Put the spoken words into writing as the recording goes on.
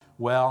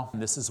Well,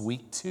 this is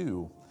week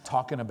 2,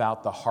 talking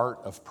about the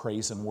heart of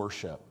praise and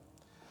worship.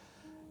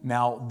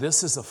 Now,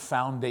 this is a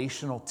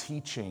foundational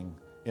teaching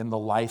in the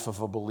life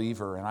of a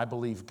believer, and I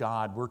believe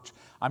God,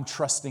 I'm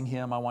trusting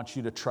Him. I want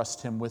you to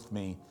trust Him with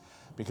me,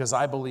 because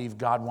I believe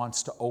God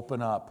wants to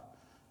open up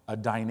a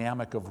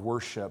dynamic of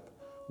worship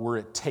where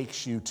it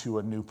takes you to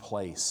a new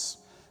place.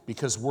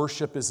 Because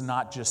worship is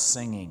not just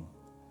singing.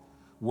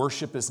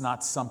 Worship is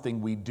not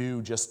something we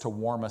do just to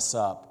warm us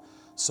up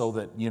so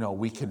that,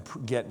 we can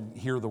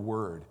hear the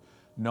word.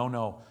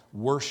 No.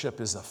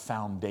 Worship is a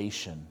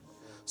foundation.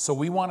 So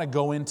we want to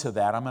go into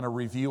that. I'm going to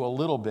review a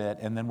little bit,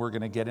 and then we're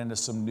going to get into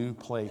some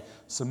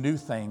new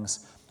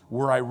things.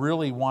 Where I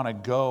really want to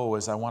go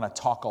is I want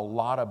to talk a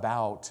lot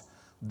about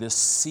this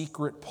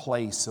secret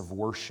place of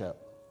worship.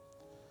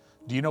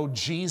 Do you know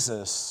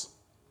Jesus,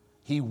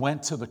 He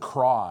went to the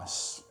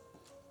cross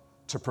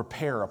to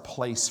prepare a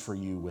place for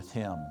you with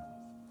Him.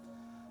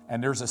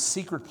 And there's a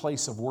secret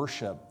place of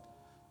worship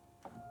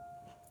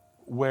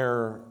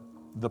where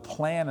the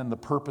plan and the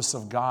purpose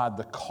of God,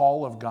 the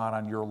call of God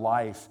on your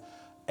life,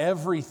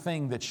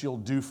 everything that you'll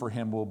do for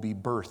Him will be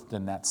birthed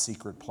in that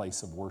secret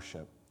place of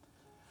worship.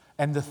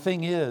 And the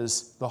thing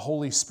is, the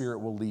Holy Spirit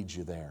will lead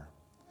you there.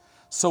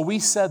 So we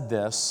said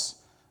this,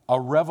 a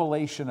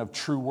revelation of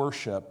true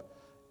worship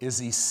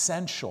is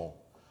essential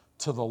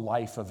to the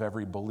life of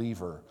every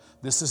believer.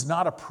 This is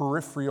not a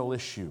peripheral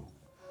issue.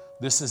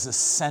 This is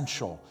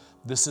essential.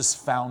 This is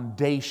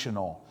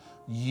foundational.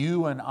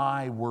 You and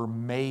I were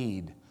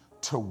made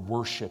to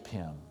worship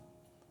Him.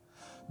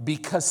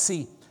 Because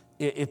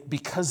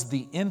because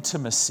the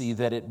intimacy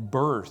that it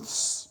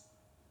births,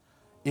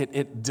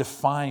 it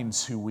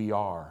defines who we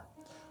are.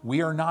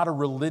 We are not a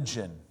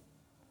religion.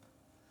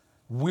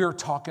 We're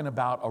talking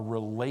about a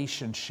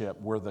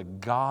relationship where the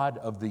God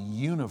of the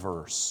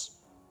universe,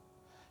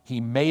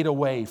 He made a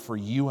way for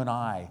you and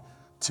I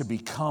to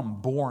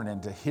become born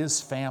into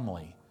His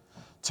family,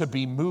 to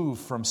be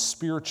moved from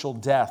spiritual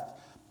death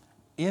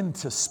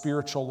into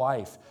spiritual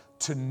life,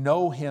 to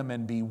know Him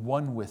and be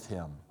one with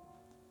Him.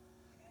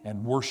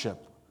 And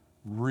worship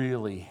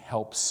really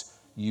helps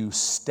you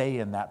stay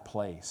in that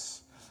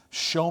place.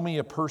 Show me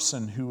a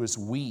person who is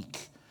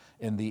weak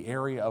in the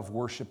area of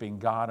worshiping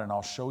God, and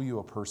I'll show you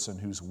a person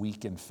who's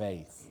weak in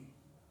faith,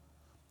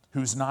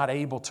 who's not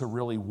able to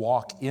really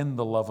walk in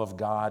the love of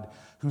God,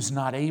 who's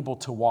not able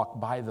to walk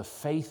by the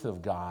faith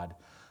of God,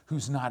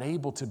 who's not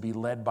able to be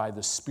led by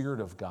the Spirit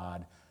of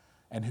God,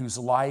 and whose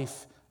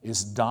life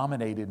is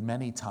dominated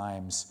many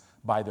times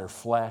by their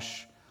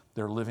flesh.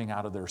 They're living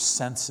out of their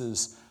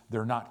senses.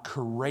 They're not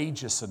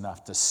courageous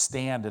enough to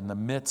stand in the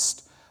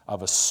midst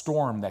of a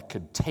storm that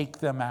could take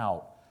them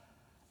out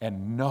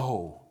and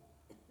know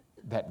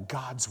that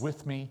God's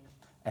with me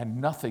and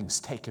nothing's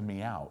taken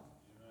me out.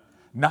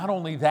 Not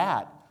only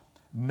that,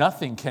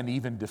 nothing can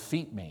even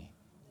defeat me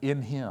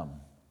in Him.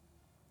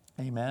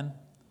 Amen?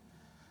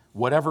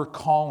 Whatever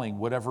calling,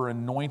 whatever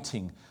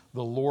anointing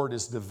the Lord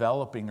is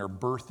developing or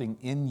birthing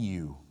in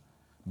you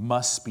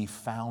must be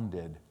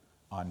founded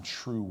on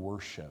true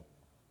worship.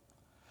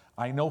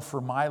 I know for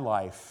my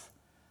life,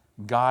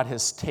 God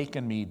has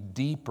taken me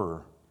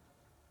deeper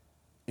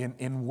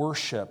in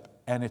worship,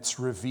 and it's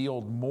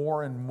revealed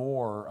more and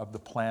more of the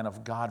plan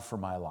of God for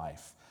my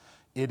life.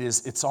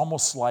 It's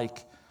almost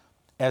like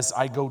as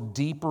I go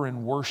deeper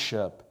in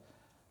worship,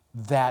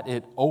 that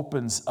it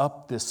opens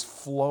up this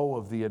flow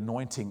of the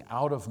anointing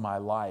out of my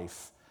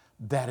life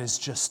that is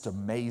just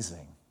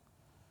amazing.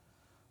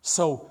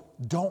 So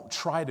don't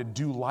try to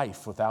do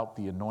life without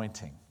the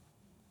anointing,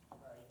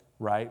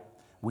 right?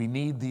 We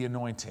need the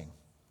anointing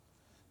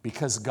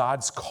because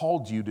God's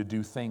called you to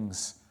do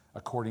things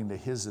according to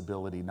His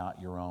ability,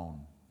 not your own.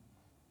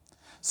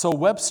 So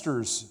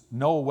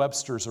Noah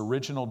Webster's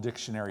original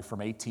dictionary from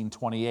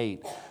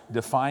 1828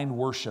 defined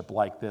worship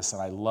like this,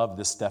 and I love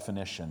this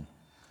definition.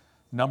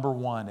 Number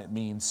 1, it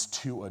means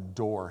to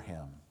adore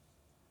Him.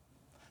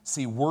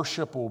 See,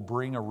 worship will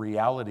bring a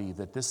reality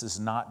that this is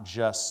not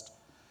just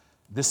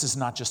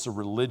a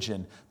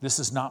religion. This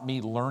is not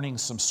me learning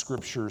some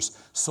scriptures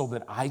so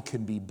that I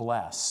can be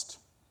blessed.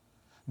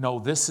 No,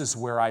 this is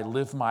where I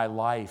live my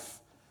life,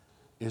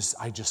 is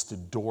I just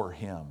adore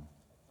Him.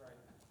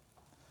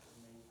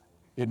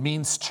 It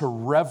means to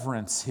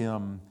reverence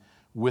Him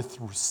with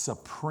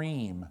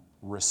supreme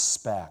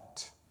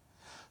respect,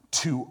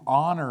 to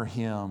honor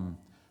Him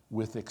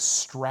with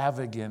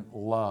extravagant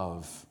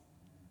love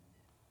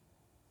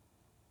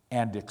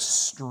and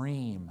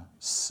extreme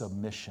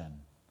submission.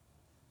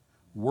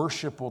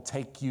 Worship will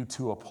take you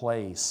to a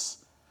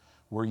place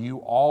where you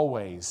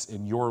always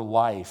in your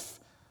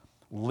life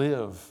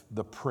live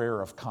the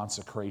prayer of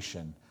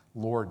consecration.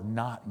 Lord,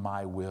 not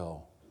my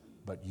will,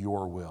 but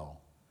your will.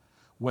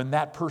 When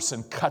that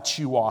person cuts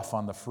you off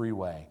on the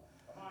freeway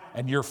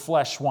and your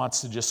flesh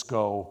wants to just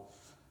go,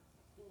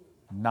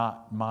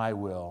 not my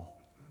will,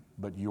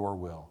 but your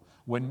will.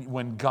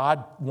 When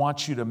God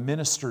wants you to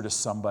minister to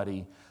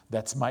somebody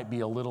that might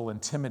be a little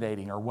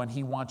intimidating, or when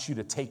He wants you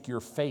to take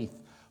your faith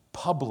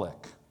public,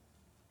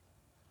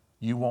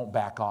 you won't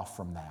back off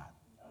from that.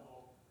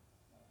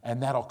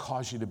 And that'll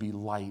cause you to be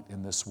light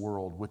in this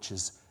world, which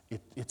is,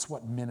 it's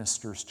what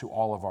ministers to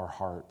all of our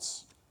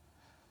hearts.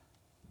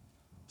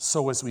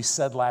 So as we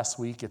said last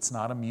week, it's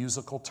not a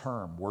musical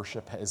term.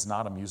 Worship is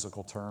not a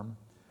musical term.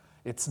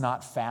 It's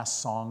not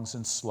fast songs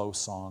and slow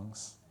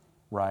songs,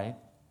 right?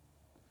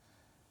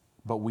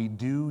 But we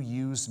do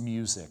use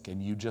music,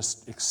 and you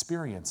just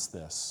experience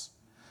this.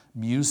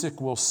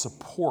 Music will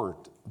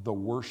support the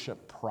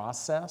worship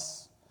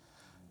process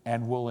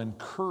and will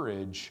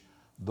encourage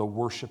the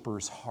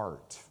worshiper's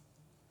heart.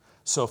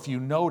 So if you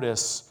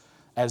notice,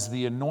 as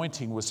the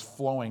anointing was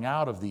flowing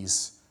out of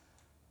these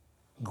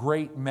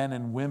great men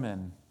and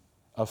women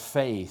of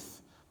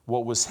faith,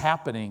 what was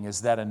happening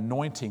is that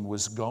anointing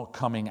was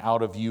coming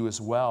out of you as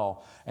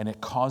well, and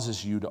it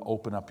causes you to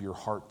open up your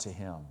heart to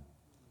Him,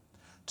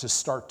 to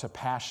start to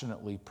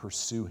passionately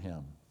pursue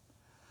Him.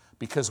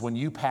 Because when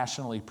you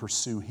passionately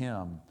pursue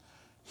Him,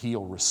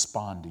 He'll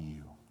respond to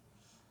you.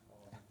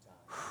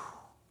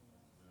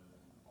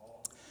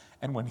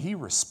 And when He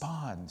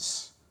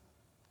responds,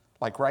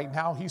 like right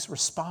now, He's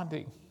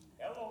responding.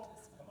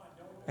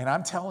 And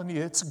I'm telling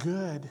you, it's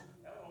good.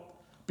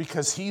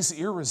 Because He's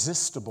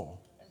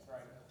irresistible.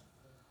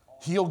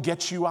 He'll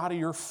get you out of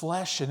your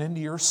flesh and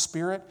into your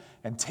spirit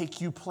and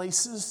take you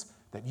places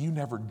that you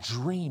never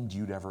dreamed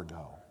you'd ever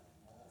go.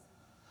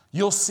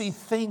 You'll see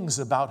things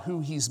about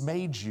who He's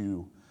made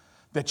you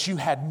that you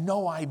had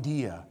no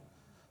idea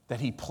that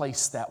He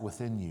placed that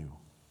within you.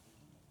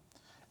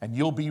 And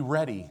you'll be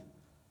ready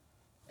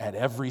at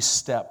every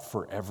step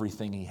for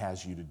everything He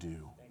has you to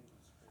do.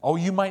 Oh,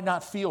 you might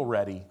not feel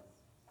ready,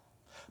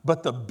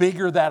 but the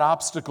bigger that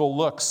obstacle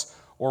looks,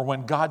 or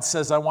when God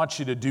says, I want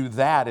you to do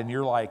that, and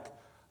you're like,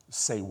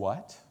 say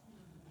what?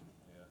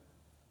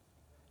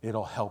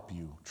 It'll help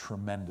you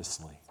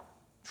tremendously,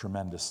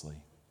 tremendously.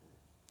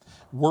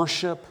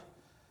 Worship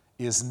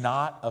is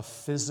not a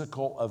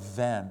physical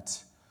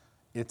event,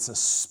 it's a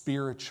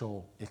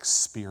spiritual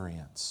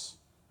experience.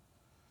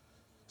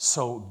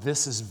 So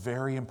this is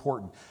very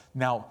important.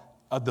 Now,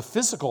 the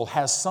physical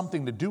has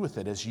something to do with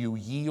it as you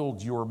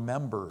yield your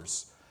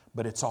members,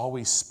 but it's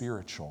always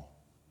spiritual.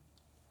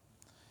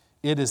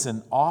 It is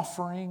an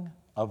offering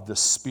of the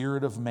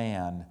spirit of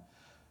man.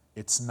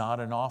 It's not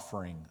an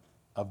offering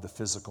of the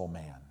physical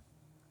man.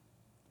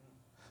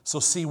 So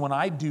see, when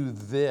I do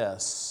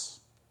this,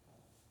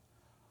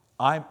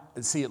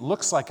 it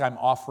looks like I'm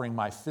offering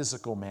my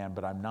physical man,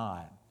 but I'm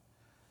not.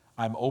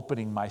 I'm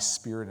opening my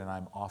spirit and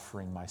I'm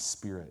offering my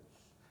spirit.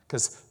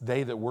 Because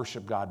they that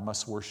worship God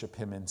must worship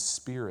Him in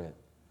spirit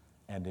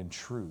and in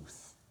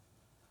truth.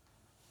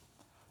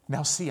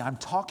 Now see, I'm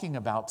talking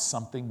about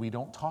something we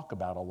don't talk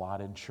about a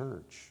lot in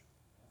church.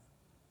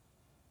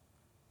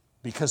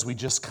 Because we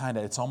just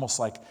it's almost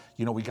like,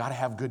 we got to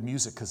have good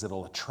music because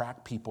it'll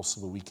attract people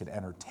so that we can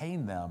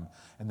entertain them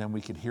and then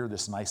we could hear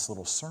this nice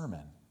little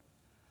sermon.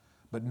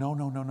 But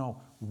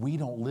no. We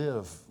don't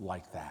live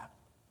like that.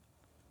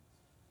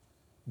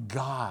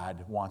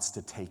 God wants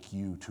to take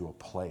you to a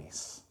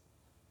place.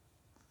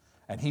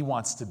 And He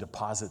wants to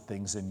deposit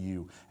things in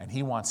you. And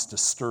He wants to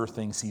stir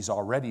things He's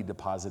already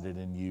deposited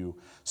in you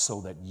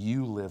so that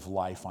you live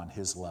life on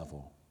His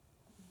level.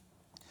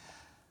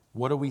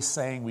 What are we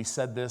saying? We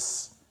said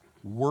this.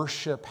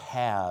 Worship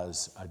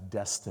has a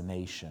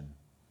destination.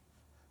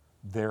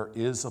 There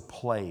is a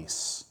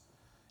place.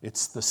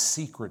 It's the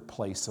secret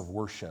place of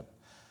worship.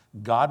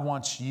 God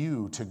wants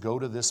you to go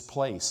to this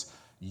place.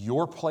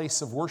 Your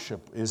place of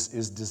worship is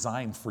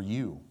designed for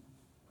you.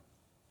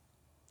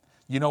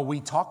 We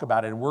talk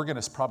about it, and we're going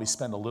to probably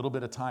spend a little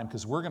bit of time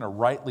because we're going to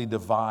rightly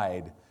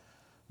divide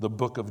the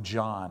book of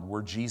John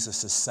where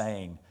Jesus is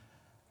saying,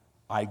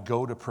 I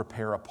go to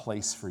prepare a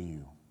place for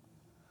you.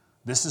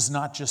 This is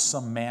not just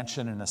some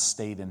mansion and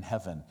estate in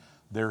heaven.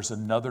 There's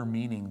another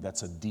meaning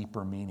that's a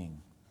deeper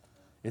meaning.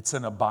 It's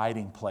an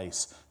abiding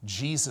place.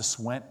 Jesus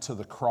went to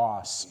the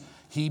cross.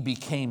 He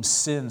became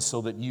sin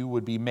so that you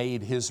would be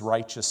made His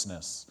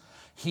righteousness.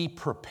 He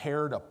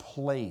prepared a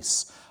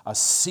place, a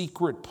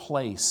secret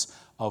place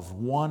of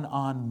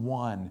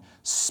one-on-one,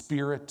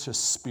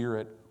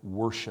 spirit-to-spirit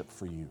worship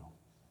for you.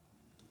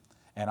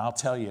 And I'll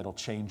tell you, it'll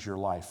change your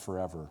life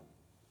forever.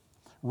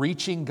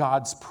 Reaching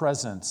God's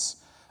presence,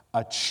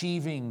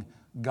 achieving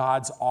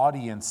God's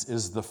audience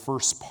is the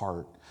first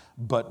part,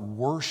 but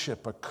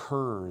worship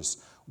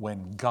occurs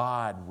when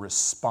God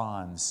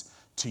responds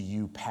to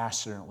you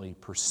passionately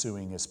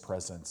pursuing His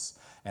presence.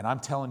 And I'm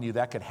telling you,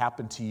 that could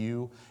happen to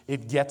you.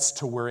 It gets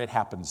to where it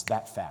happens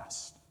that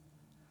fast.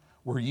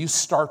 Where you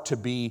start to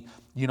be,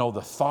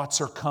 the thoughts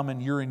are coming,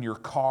 you're in your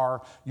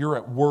car, you're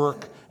at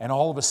work, and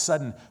all of a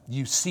sudden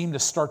you seem to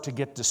start to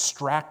get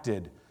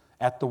distracted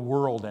at the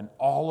world. And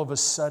all of a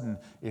sudden,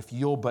 if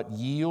you'll but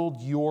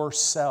yield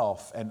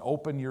yourself and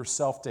open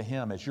yourself to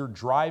Him as you're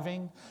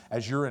driving,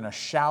 as you're in a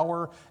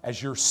shower,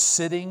 as you're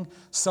sitting,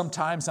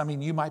 sometimes,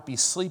 you might be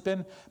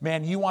sleeping.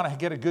 Man, you want to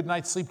get a good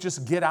night's sleep,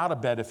 just get out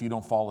of bed if you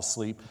don't fall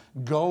asleep.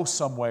 Go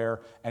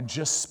somewhere and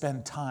just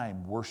spend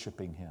time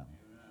worshiping Him.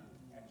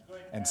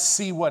 And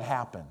see what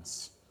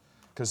happens,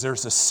 because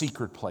there's a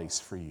secret place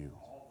for you.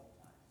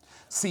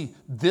 See,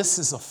 this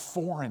is a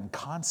foreign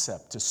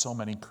concept to so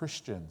many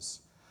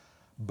Christians,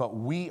 but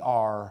we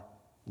are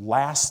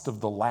last of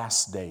the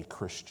last day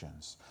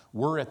Christians.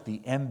 We're at the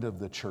end of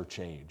the church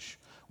age.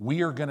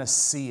 We are going to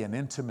see an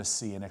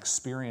intimacy and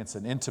experience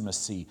an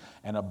intimacy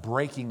and a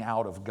breaking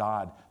out of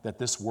God that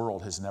this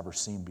world has never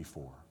seen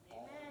before.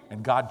 Amen.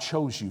 And God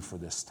chose you for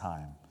this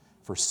time,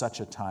 for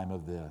such a time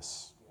of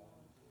this.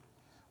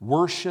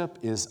 Worship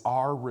is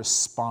our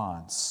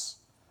response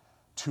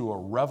to a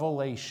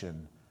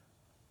revelation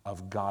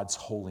of God's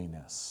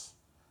holiness.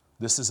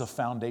 This is a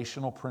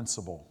foundational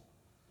principle.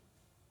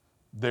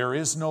 There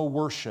is no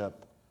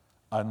worship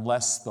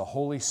unless the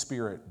Holy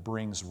Spirit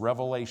brings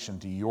revelation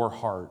to your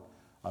heart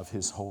of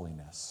His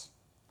holiness.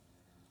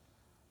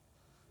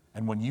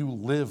 And when you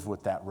live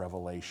with that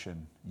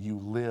revelation, you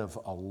live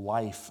a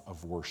life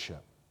of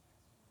worship.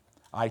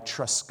 I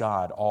trust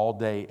God all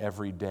day,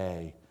 every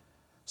day,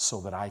 so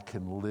that I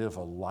can live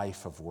a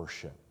life of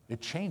worship.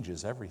 It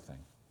changes everything.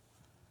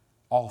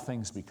 All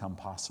things become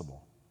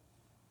possible.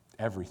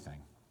 Everything.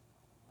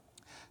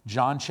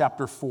 John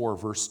chapter 4,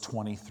 verse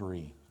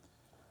 23.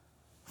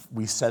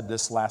 We said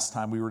this last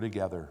time we were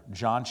together.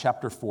 John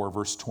chapter 4,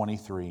 verse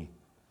 23.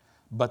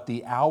 But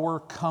the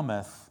hour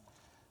cometh,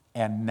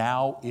 and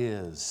now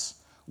is,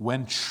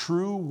 when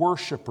true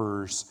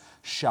worshipers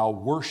shall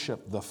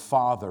worship the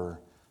Father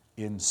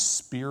in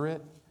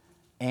spirit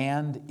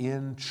and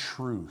in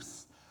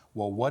truth.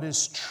 Well, what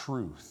is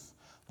truth?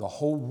 The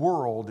whole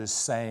world is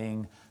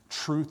saying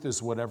truth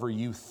is whatever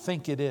you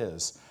think it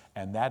is,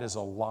 and that is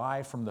a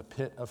lie from the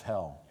pit of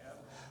hell.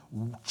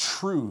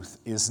 Truth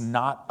is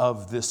not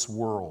of this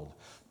world.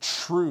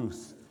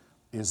 Truth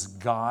is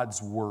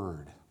God's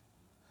word.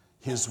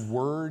 His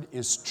word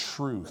is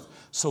truth.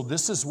 So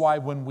this is why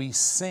when we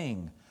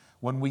sing,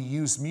 when we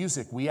use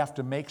music, we have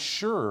to make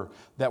sure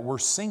that we're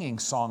singing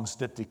songs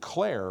that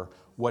declare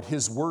what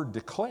His word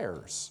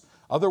declares.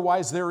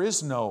 Otherwise, there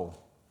is no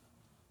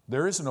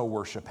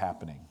worship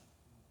happening.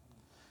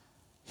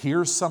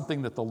 Here's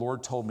something that the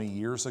Lord told me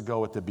years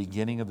ago at the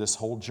beginning of this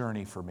whole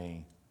journey for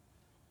me.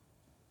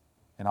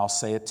 And I'll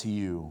say it to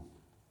you,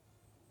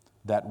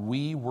 that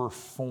we were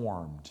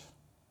formed.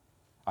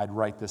 I'd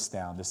write this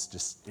down.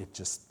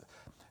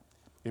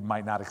 It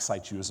might not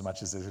excite you as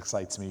much as it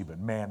excites me, but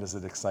man, does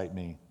it excite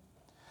me.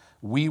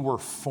 We were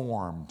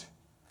formed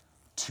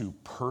to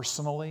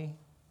personally,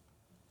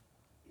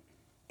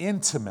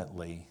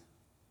 intimately,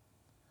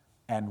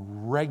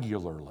 and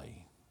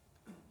regularly,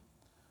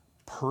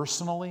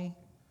 personally,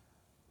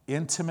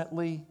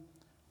 intimately,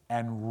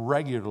 and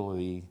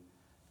regularly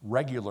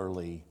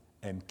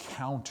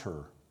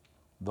encounter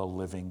the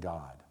living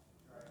God.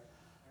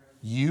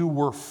 You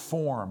were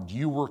formed,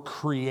 you were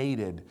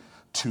created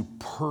to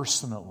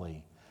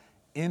personally,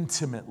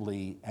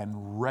 intimately,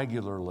 and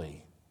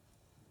regularly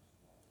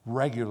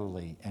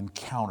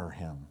encounter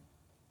Him.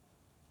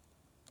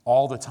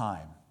 All the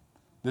time.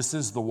 This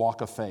is the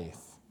walk of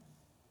faith.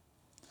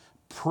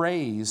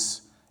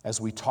 Praise, as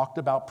we talked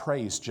about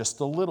praise just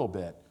a little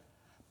bit,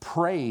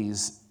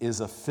 praise is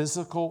a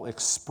physical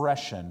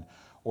expression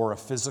or a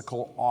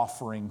physical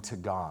offering to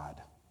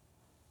God.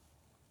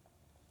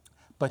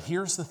 But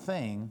here's the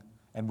thing,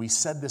 and we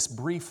said this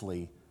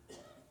briefly,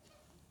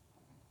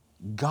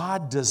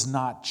 God does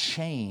not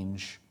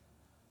change,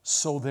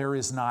 so there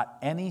is not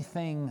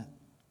anything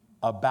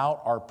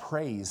about our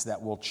praise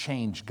that will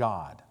change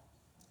God.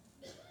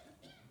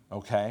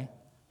 Okay?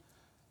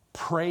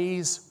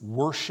 Praise,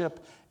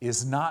 worship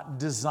is not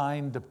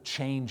designed to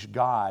change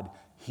God.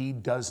 He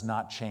does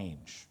not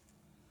change.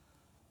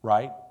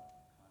 Right?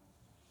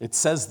 It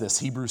says this,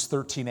 Hebrews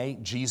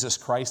 13:8, Jesus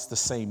Christ the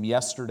same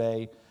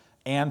yesterday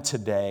and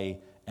today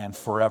and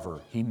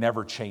forever. He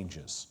never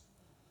changes.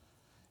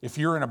 If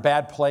you're in a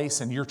bad place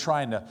and you're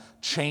trying to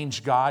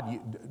change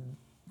God,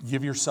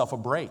 give yourself a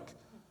break.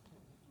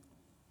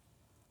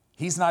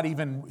 He's not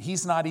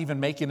even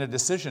making a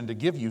decision to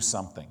give you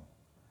something.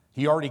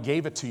 He already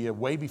gave it to you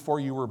way before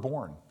you were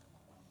born.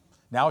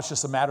 Now it's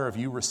just a matter of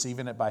you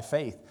receiving it by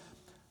faith.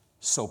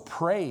 So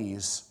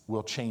praise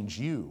will change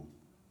you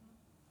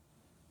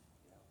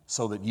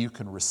so that you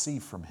can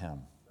receive from Him.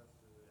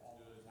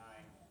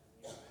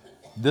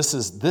 This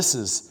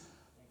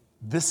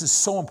is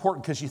so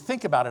important because you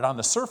think about it on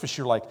the surface,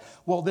 you're like,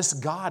 well, this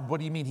God, what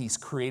do you mean He's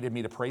created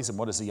me to praise Him?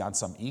 What is He, on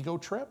some ego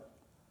trip?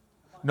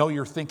 No,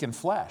 you're thinking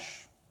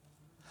flesh.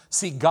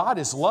 See, God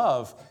is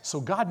love,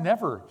 so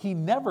He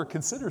never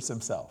considers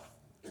Himself.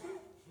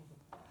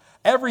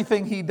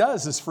 Everything He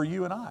does is for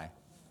you and I.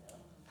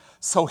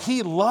 So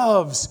He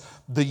loves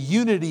the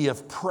unity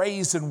of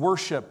praise and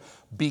worship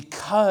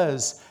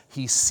because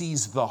He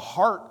sees the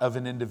heart of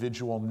an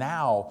individual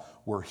now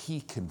where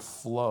He can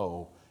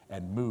flow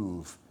and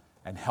move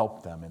and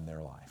help them in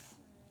their life.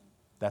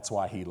 That's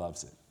why He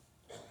loves it.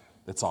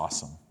 That's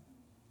awesome.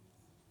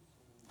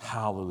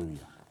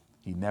 Hallelujah.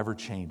 He never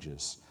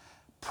changes.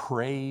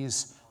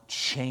 Praise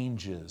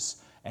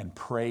changes, and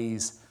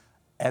praise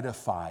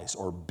edifies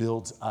or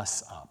builds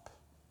us up.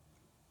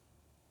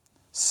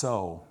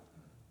 So,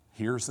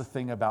 here's the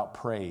thing about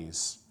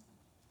praise.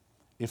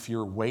 If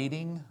you're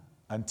waiting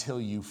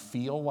until you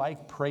feel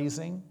like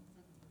praising,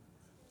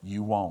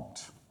 you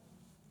won't.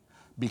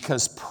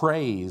 Because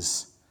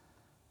praise,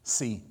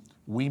 see,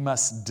 we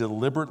must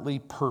deliberately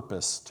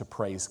purpose to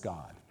praise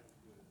God.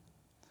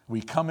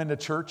 We come into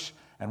church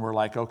and we're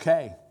like,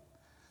 okay,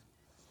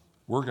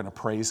 we're going to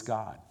praise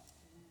God.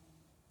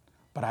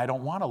 But I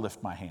don't want to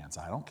lift my hands.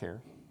 I don't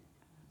care.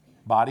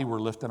 Body,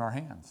 we're lifting our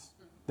hands.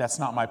 That's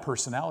not my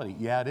personality.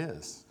 Yeah, it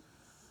is.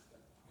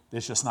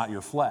 It's just not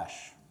your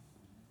flesh.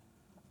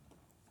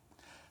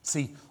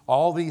 See,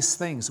 all these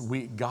things,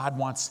 God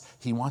wants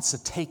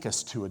to take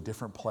us to a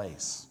different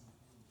place.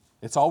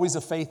 It's always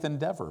a faith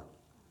endeavor.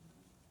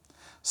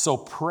 So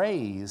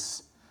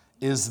praise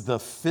is the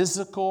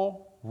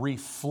physical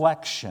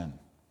reflection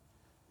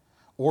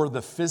or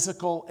the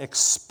physical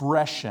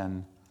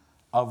expression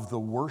of the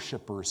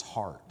worshiper's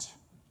heart.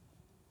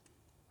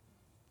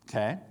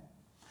 Okay?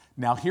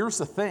 Now here's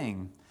the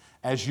thing.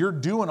 As you're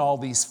doing all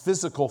these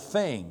physical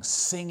things,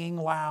 singing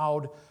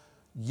loud,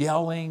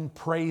 yelling,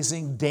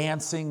 praising,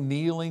 dancing,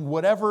 kneeling,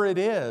 whatever it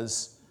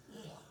is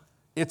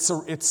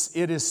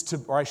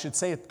to, or I should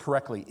say it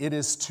correctly, it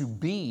is to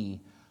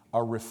be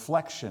a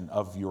reflection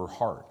of your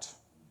heart.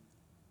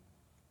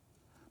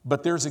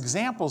 But there's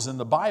examples in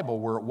the Bible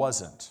where it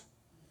wasn't.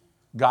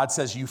 God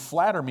says, you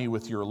flatter me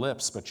with your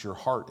lips, but your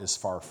heart is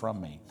far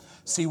from me.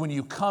 See, when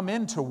you come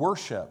into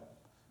worship,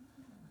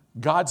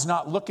 God's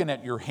not looking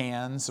at your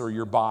hands or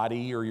your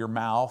body or your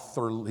mouth,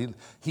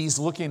 He's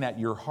looking at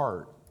your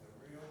heart.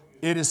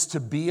 It is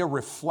to be a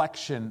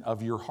reflection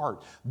of your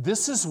heart.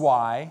 This is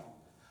why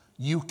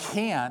you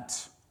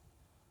can't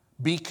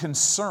be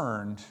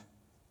concerned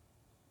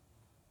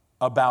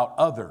about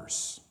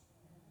others,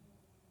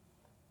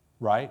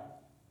 right?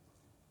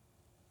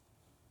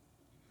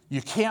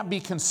 You can't be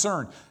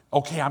concerned.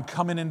 Okay, I'm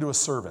coming into a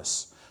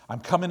service.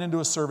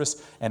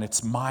 And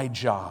it's my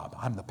job.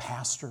 I'm the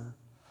pastor,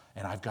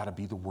 and I've got to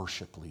be the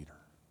worship leader.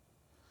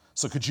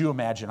 So could you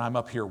imagine, I'm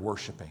up here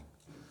worshiping.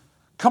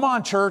 Come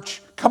on,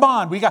 church. Come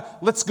on.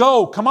 Let's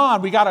go. Come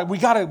on.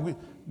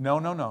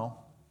 No.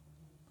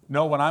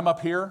 No, when I'm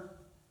up here,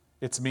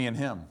 it's me and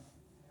him.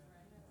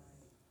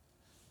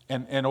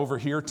 And over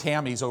here,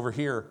 Tammy's over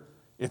here.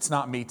 It's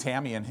not me,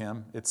 Tammy, and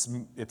him.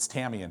 It's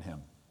Tammy and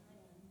him.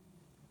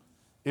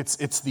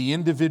 It's the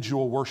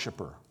individual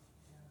worshiper.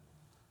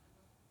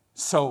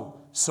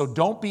 So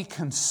don't be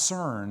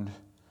concerned.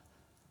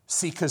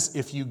 See, because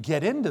if you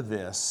get into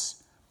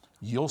this,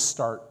 you'll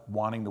start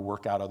wanting to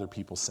work out other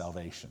people's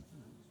salvation.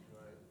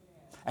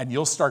 And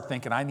you'll start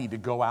thinking, I need to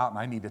go out and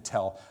I need to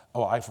tell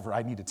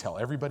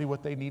everybody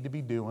what they need to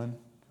be doing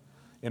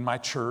in my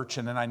church,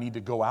 and then I need to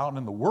go out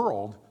in the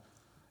world.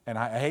 And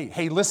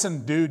hey,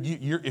 listen, dude,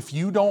 if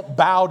you don't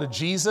bow to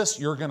Jesus,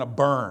 you're going to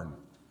burn.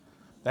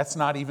 That's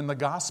not even the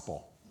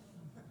gospel.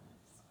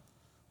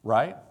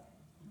 Right?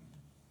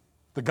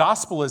 The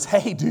gospel is,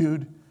 hey,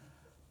 dude,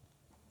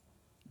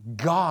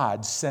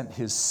 God sent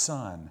His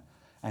Son,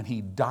 and He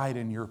died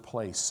in your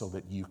place so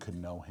that you could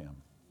know Him.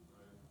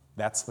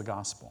 That's the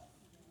gospel.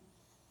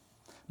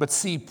 But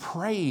see,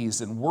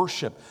 praise and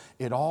worship,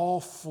 it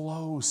all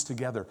flows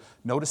together.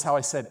 Notice how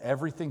I said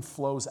everything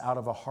flows out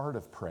of a heart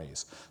of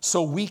praise.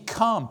 So we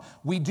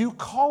do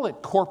call it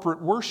corporate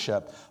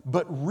worship,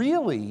 but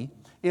really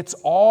it's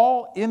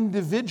all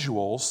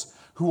individuals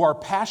who are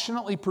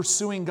passionately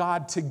pursuing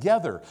God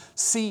together.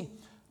 See,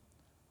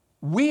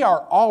 we are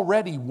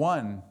already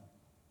one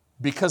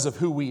because of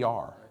who we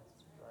are.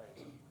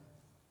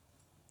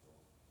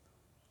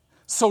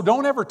 So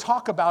don't ever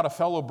talk about a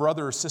fellow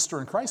brother or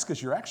sister in Christ,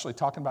 because you're actually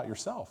talking about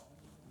yourself.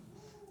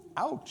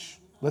 Ouch.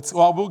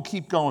 We'll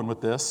keep going with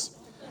this.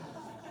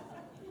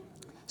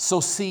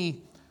 So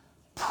see,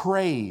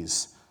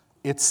 praise,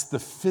 it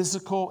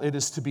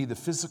is to be the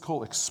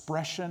physical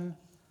expression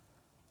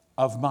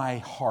of my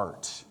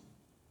heart.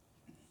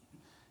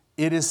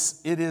 It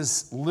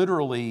is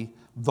literally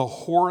the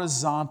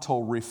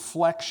horizontal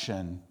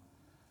reflection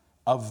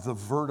of the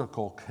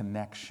vertical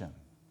connection.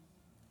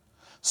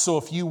 So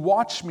if you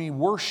watch me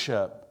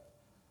worship,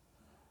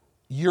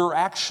 you're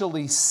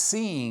actually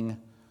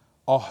seeing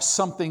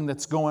something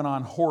that's going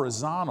on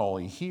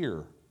horizontally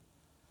here.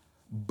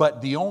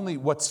 But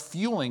what's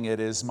fueling it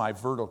is my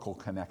vertical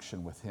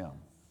connection with Him.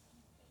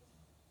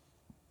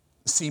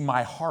 See,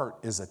 my heart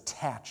is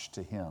attached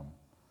to Him,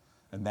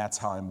 and that's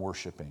how I'm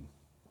worshiping.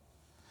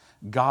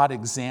 God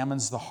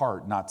examines the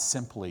heart, not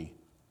simply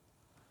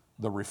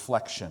the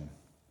reflection.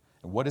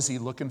 And what is He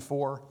looking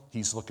for?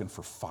 He's looking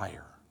for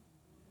fire.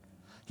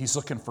 He's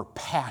looking for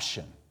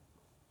passion.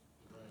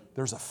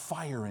 There's a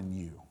fire in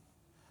you.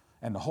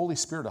 And the Holy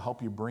Spirit will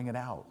help you bring it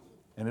out.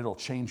 And it'll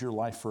change your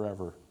life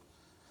forever.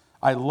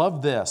 I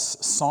love this.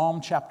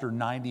 Psalm chapter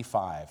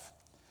 95.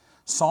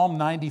 Psalm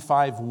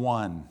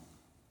 95:1.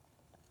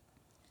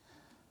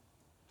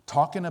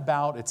 Talking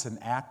about it's an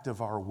act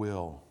of our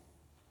will.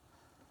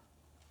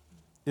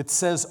 It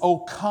says, "O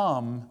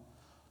come,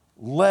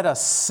 let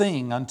us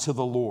sing unto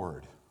the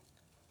Lord."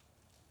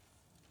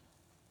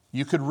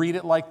 You could read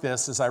it like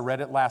this, as I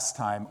read it last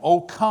time. "O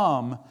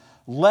come,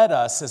 let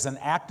us, as an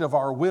act of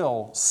our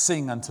will,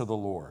 sing unto the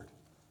Lord."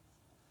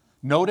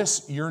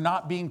 Notice you're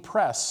not being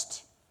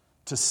pressed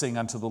to sing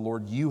unto the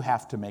Lord. You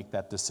have to make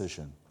that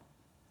decision.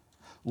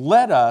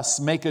 Let us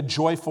make a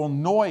joyful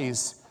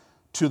noise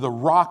to the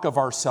rock of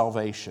our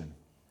salvation.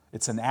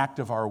 It's an act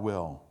of our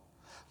will.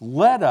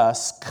 Let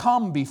us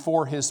come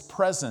before his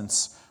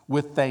presence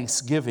with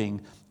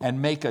thanksgiving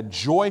and make a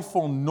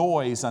joyful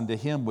noise unto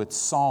him with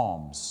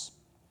psalms.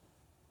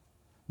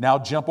 Now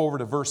jump over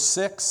to verse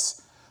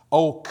 6.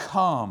 Oh,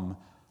 come,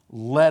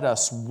 let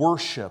us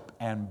worship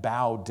and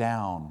bow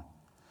down.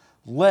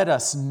 Let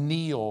us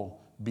kneel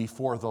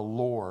before the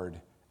Lord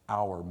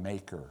our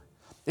Maker.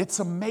 It's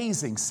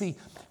amazing. See,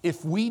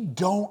 if we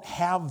don't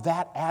have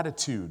that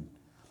attitude,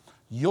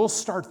 you'll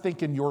start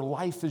thinking your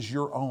life is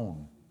your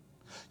own.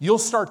 You'll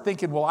start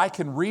thinking, well, I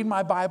can read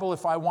my Bible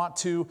if I want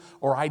to,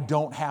 or I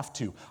don't have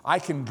to. I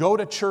can go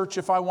to church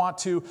if I want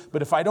to,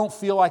 but if I don't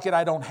feel like it,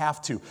 I don't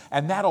have to.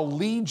 And that'll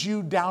lead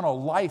you down a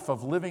life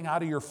of living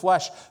out of your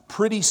flesh.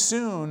 Pretty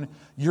soon,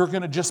 you're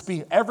going to just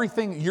be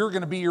everything, you're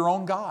going to be your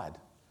own God.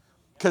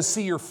 Because,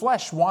 see, your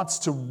flesh wants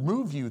to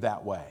move you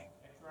that way.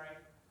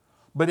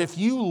 But if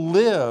you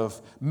live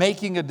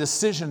making a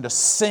decision to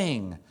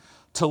sing,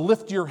 to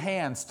lift your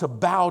hands, to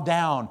bow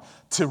down,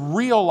 to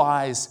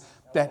realize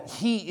that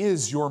he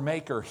is your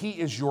maker, he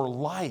is your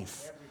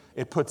life,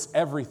 it puts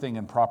everything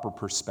in proper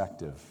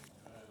perspective.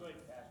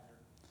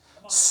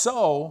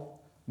 So,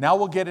 now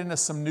we'll get into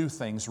some new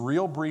things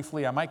real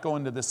briefly. I might go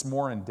into this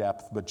more in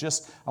depth, but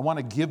just I want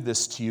to give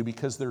this to you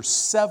because there's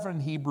 7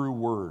 Hebrew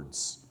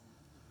words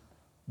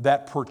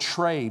that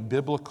portray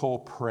biblical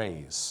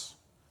praise.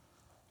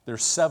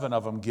 There's 7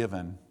 of them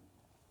given.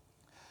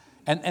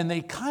 And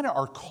they kind of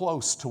are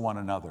close to one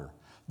another.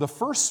 The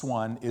first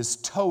one is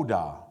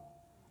Todah.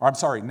 Or I'm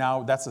sorry,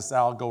 now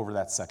I'll go over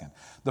that second.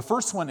 The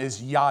first one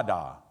is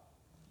Yada.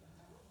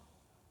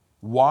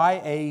 Y-A-D-A-H.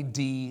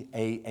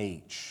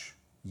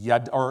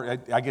 Or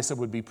I guess it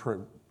would be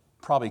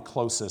probably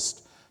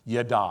closest,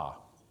 Yada.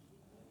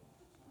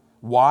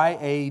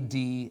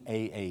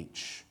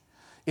 Y-A-D-A-H.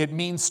 It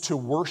means to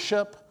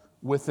worship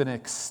with an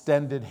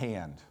extended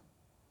hand.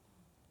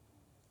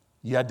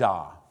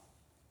 Yada.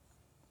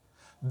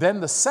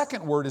 Then the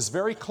second word is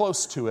very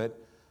close to it.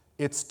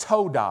 It's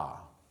Todah.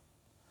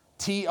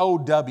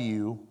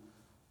 T-O-W-D-A-H.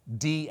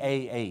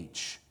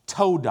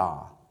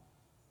 Todah.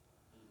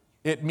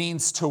 It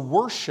means to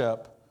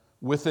worship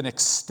with an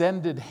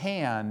extended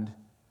hand,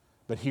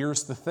 but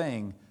here's the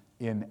thing,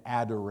 in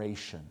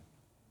adoration.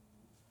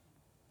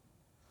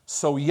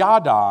 So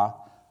Yada,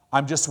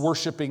 I'm just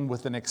worshiping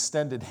with an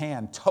extended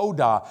hand.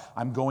 Todah,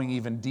 I'm going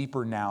even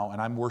deeper now, and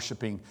I'm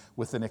worshiping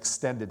with an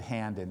extended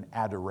hand in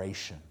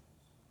adoration.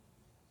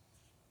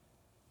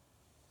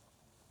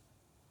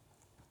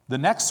 The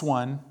next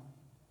one,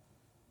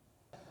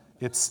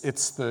 it's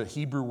the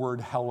Hebrew word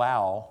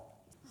halal.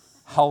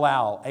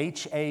 Halal,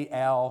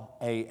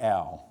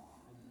 H-A-L-A-L.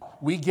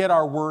 We get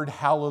our word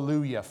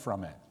hallelujah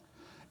from it.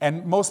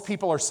 And most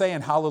people are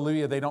saying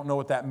hallelujah, they don't know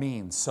what that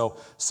means. So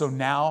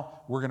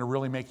now we're going to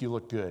really make you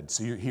look good.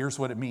 So here's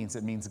what it means.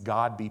 It means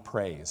God be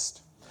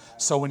praised.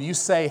 So when you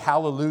say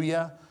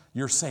hallelujah,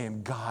 you're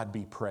saying God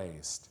be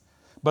praised.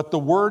 But the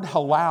word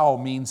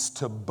halal means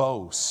to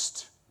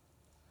boast.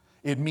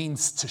 It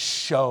means to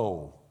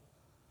show.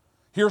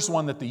 Here's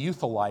one that the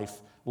youth of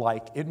life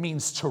like. It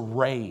means to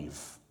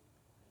rave.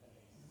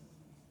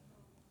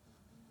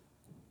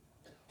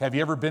 Have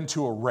you ever been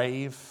to a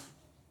rave?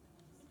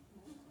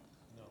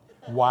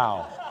 No.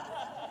 Wow.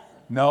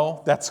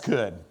 No? That's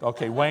good.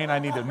 Okay, Wayne,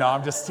 no,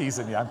 I'm just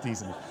teasing you. I'm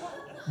teasing you.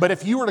 But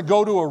if you were to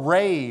go to a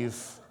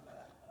rave,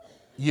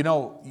 you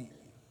know,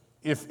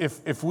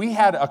 if we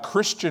had a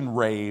Christian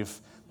rave,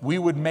 we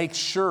would make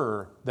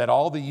sure that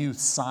all the youth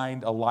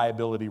signed a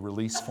liability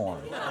release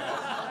form.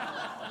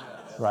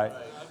 Right?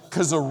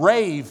 Because a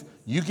rave,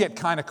 you get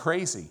kind of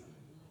crazy.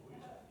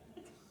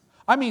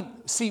 I mean,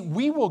 see,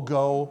 we'll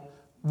go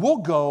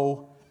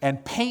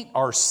and paint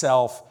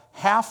ourselves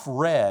half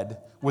red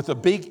with a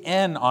big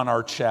N on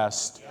our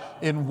chest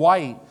in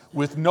white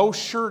with no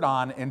shirt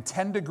on in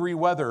 10-degree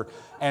weather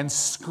and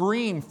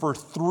scream for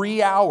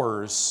 3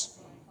 hours.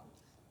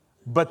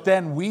 But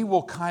then we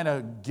will kind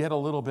of get a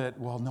little bit,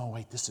 well, no,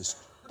 wait, this is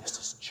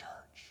church.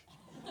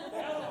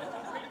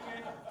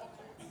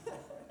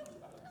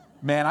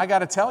 Man, I got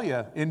to tell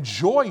you,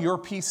 enjoy your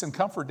peace and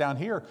comfort down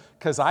here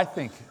because I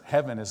think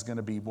heaven is going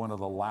to be one of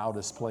the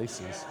loudest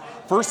places.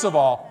 First of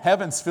all,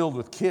 heaven's filled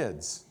with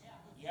kids.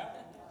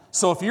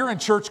 So if you're in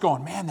church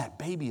going, man, that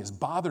baby is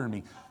bothering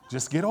me,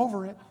 just get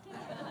over it.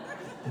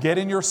 Get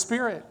in your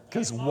spirit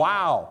because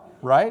wow,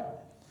 right?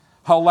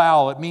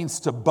 Halal, it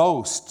means to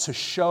boast, to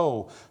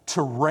show,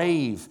 to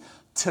rave,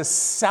 to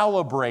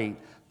celebrate,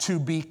 to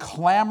be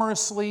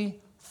clamorously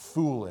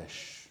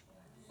foolish.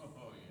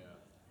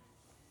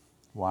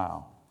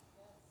 Wow.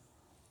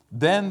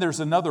 Then there's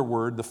another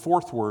word, the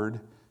fourth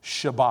word,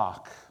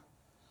 shabach.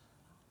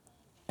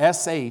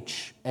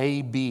 S-H-A-B-A-C-H.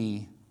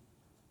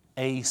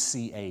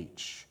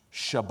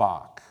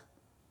 Shabach.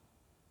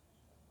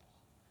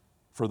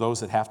 For those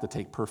that have to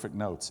take perfect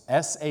notes.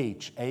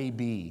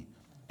 S-H-A-B-A-C-H.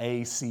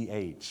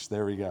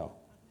 There we go.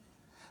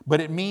 but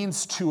it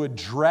means to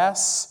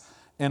address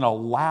in a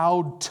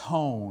loud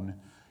tone.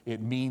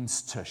 It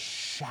means to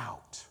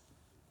shout.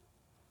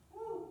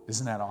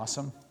 Isn't that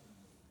awesome?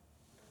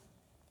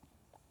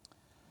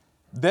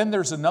 Then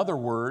there's another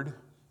word.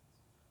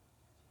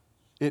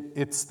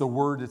 It's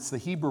the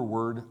Hebrew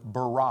word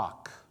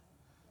barak.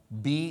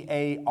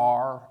 B-A-R-A-K.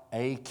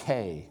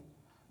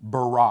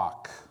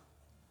 Barak.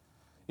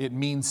 It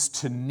means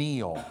to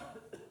kneel.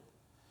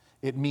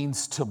 It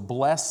means to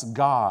bless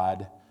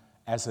God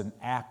as an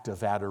act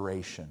of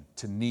adoration,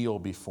 to kneel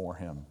before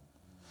Him.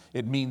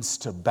 It means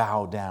to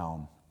bow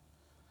down.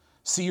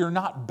 See, you're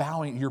not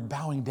bowing, you're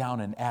bowing down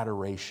in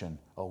adoration.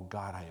 Oh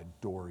God, I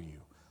adore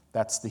you.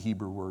 That's the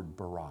Hebrew word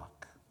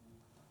barak.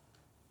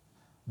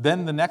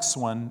 Then the next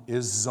one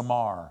is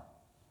zamar.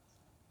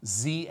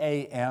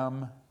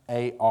 Z-A-M-A-R.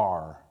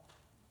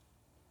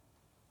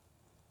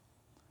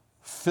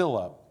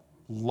 Philip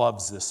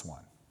loves this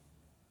one.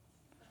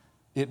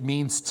 It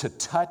means to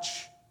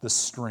touch the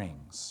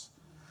strings.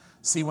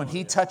 See, when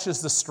he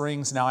touches the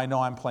strings, now I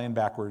know I'm playing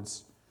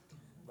backwards,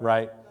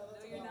 right? No,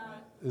 you're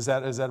not. Is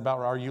that about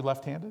right? Are you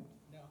left-handed?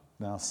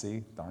 No,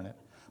 see, darn it.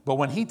 But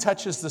when he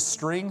touches the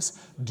strings,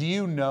 do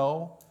you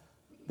know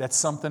that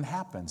something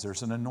happens?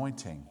 There's an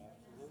anointing.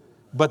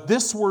 But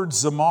this word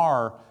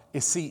zamar,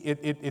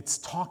 it's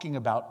talking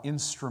about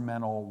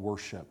instrumental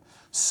worship.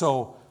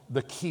 So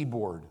the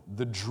keyboard,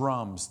 the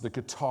drums, the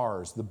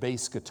guitars, the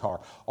bass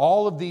guitar,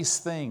 all of these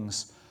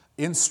things,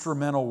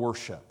 instrumental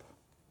worship.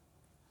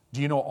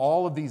 Do you know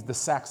all of these, the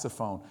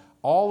saxophone,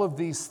 all of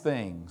these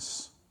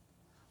things?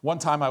 One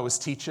time I was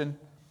teaching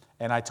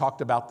and I talked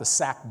about the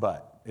sack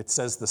butt. It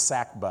says the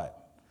sack butt.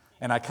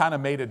 And I kind of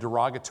made a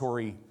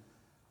derogatory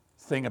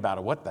thing about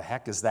it. What the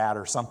heck is that?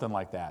 Or something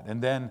like that. And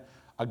then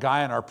a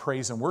guy on our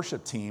praise and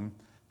worship team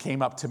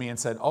came up to me and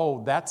said,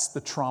 "Oh, that's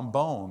the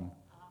trombone,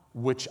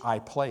 which I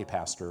play,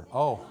 Pastor."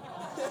 Oh.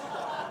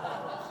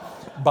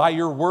 By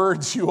your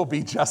words you will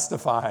be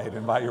justified,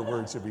 and by your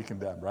words you'll be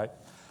condemned, right?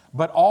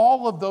 But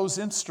all of those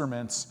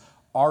instruments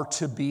are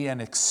to be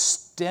an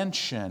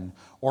extension,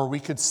 or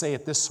we could say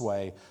it this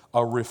way,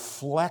 a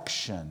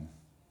reflection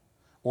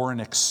or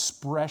an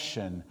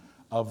expression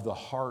of the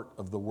heart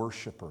of the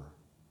worshiper.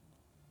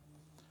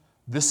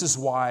 This is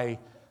why,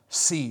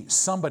 see,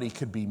 somebody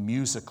could be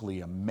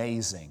musically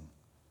amazing,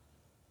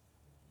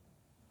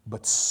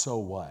 but so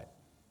what?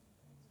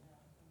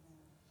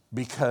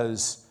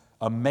 Because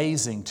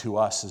amazing to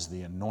us is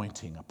the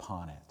anointing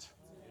upon it.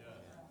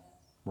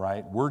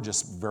 Right? We're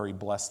just very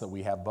blessed that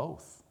we have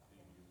both.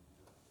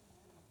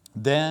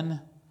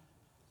 Then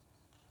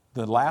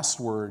the last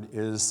word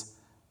is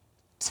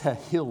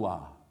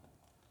tehillah.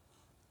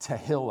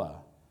 Tehillah.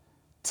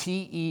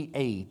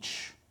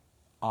 T-E-H-I-L-L-A-H.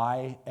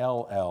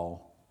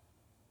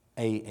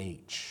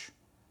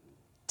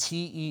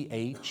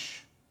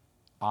 T-E-H-I-L-L-A-H.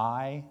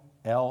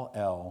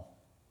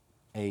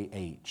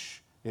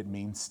 It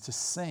means to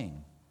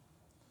sing.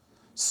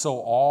 So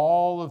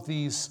all of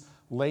these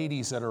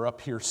ladies that are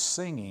up here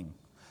singing,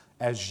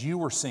 as you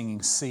were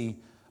singing, see,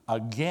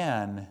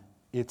 again,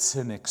 it's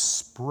an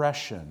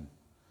expression.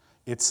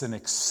 It's an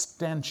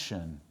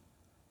extension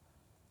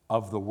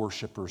of the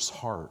worshiper's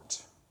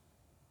heart.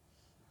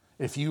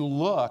 If you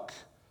look,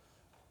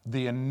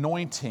 the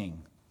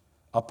anointing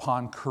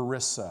upon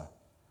Carissa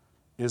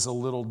is a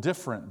little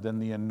different than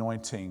the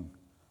anointing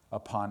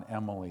upon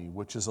Emily,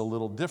 which is a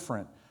little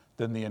different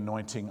than the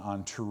anointing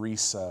on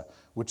Teresa,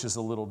 which is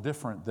a little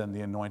different than the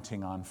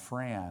anointing on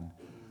Fran,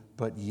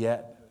 but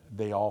yet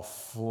they all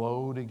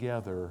flow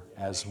together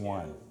as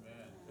one.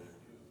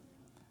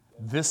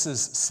 This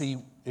is, see,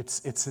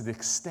 it's an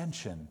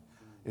extension.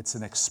 It's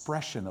an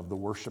expression of the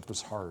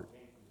worshiper's heart.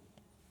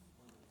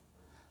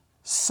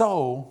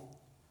 So,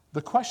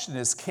 the question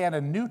is, can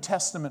a New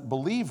Testament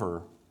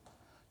believer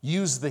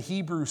use the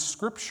Hebrew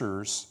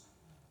Scriptures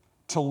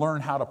to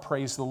learn how to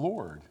praise the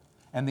Lord?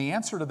 And the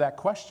answer to that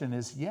question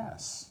is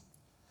yes.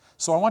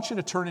 So I want you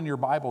to turn in your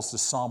Bibles to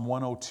Psalm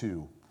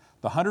 102.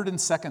 The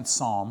 102nd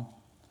Psalm,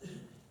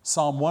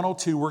 Psalm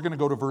 102, we're going to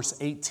go to verse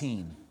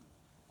 18.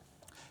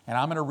 And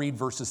I'm going to read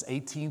verses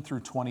 18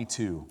 through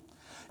 22.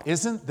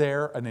 Isn't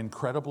there an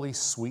incredibly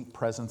sweet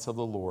presence of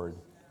the Lord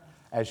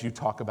as you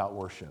talk about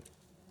worship?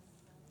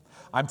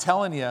 I'm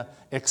telling you,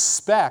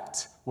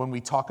 expect when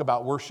we talk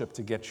about worship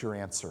to get your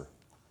answer.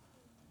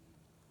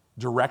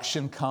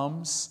 Direction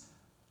comes,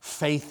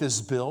 faith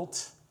is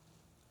built,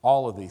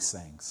 all of these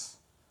things.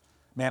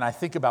 Man, I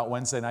think about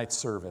Wednesday night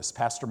service.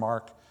 Pastor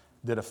Mark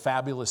did a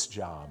fabulous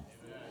job.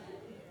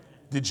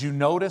 Did you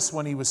notice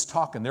when he was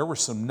talking, there were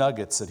some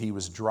nuggets that he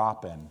was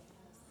dropping.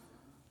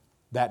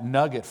 That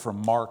nugget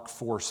from Mark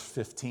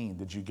 4:15,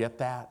 did you get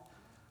that?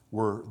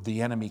 Where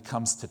the enemy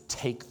comes to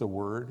take the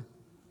word.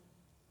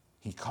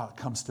 He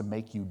comes to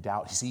make you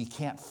doubt. See, he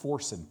can't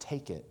force and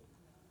take it.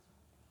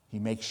 He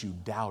makes you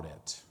doubt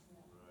it.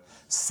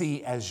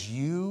 See, as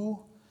you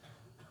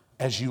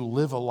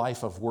live a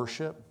life of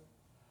worship,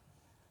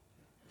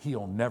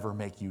 he'll never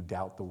make you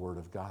doubt the word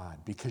of God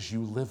because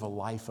you live a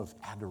life of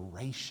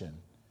adoration.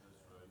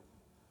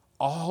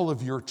 all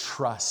of your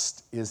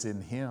trust is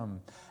in Him,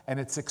 and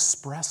it's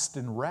expressed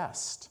in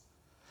rest.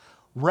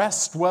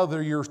 Rest,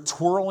 whether you're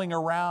twirling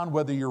around,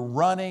 whether you're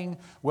running,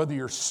 whether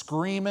you're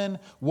screaming,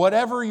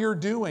 whatever you're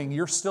doing,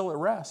 you're still at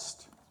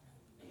rest.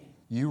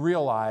 You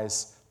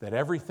realize that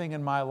everything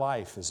in my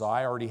life is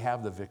I already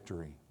have the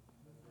victory.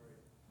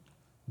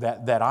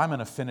 That I'm going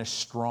to finish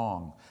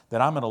strong,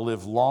 that I'm going to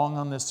live long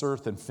on this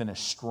earth and finish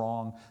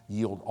strong,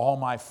 yield all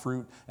my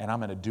fruit, and I'm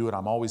going to do it.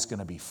 I'm always going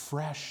to be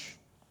fresh,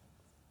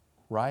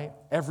 right?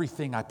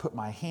 Everything I put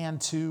my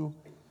hand to,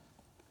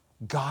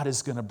 God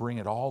is going to bring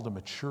it all to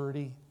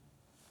maturity.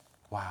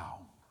 Wow,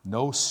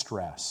 no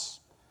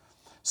stress.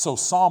 So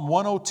Psalm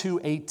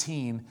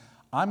 102:18,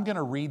 I'm going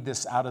to read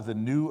this out of the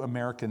New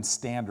American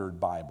Standard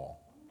Bible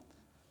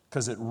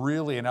because it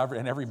really, and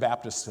every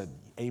Baptist said,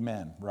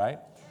 amen, right?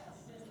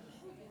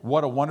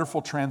 What a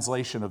wonderful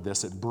translation of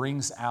this. It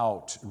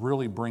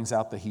really brings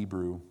out the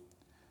Hebrew.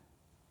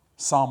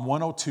 Psalm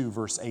 102,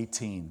 verse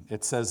 18,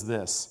 it says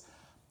this,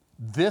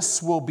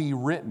 "This will be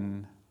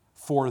written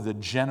for the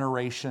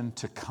generation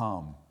to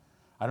come."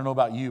 I don't know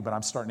about you, but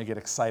I'm starting to get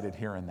excited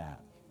hearing that.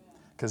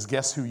 Because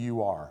guess who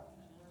you are?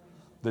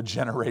 The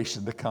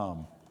generation to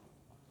come.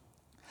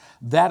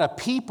 "That a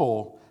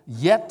people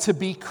yet to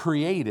be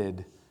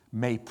created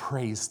may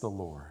praise the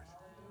Lord."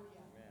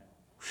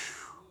 Whew.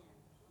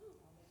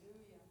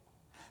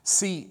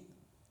 See,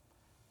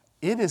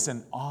 it is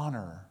an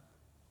honor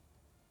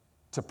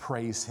to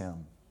praise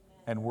Him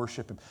and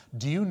worship Him.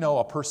 Do you know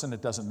a person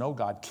that doesn't know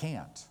God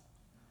can't?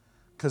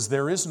 Because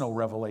there is no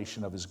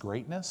revelation of His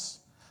greatness.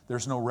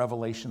 There's no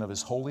revelation of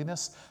His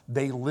holiness.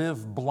 They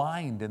live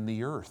blind in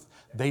the earth.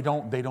 They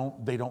don't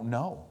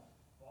know.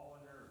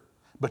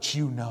 But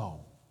you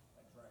know.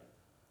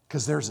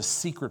 Because there's a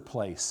secret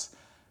place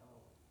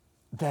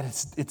that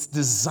it's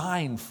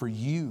designed for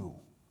you,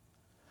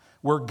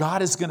 where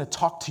God is going to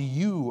talk to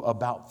you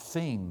about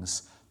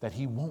things that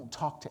He won't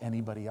talk to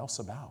anybody else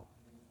about.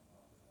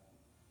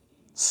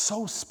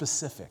 So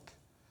specific.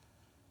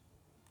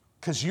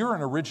 Because you're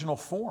an original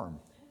form.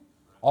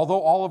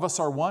 Although all of us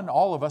are one,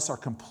 all of us are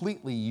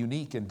completely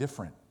unique and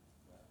different.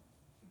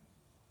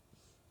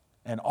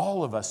 And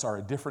all of us are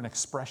a different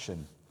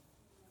expression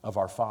of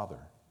our Father.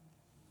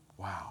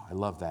 Wow, I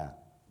love that.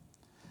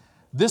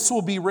 "This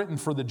will be written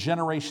for the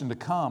generation to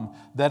come,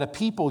 that a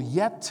people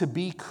yet to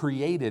be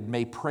created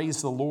may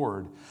praise the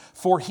Lord.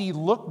 For He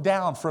looked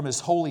down from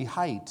His holy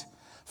height.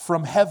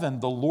 From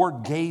heaven the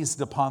Lord gazed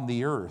upon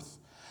the earth,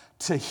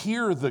 to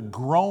hear the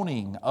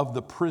groaning of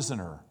the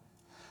prisoner,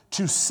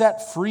 to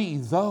set free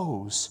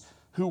those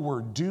who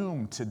were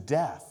doomed to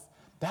death."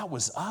 That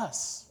was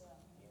us.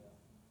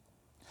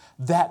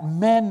 "That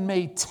men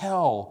may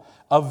tell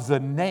of the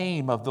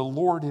name of the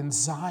Lord in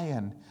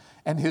Zion,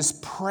 and His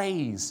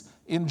praise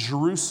in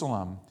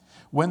Jerusalem,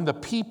 when the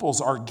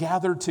peoples are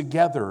gathered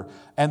together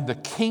and the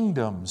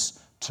kingdoms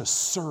to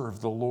serve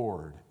the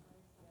Lord."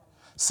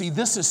 See,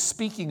 this is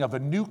speaking of a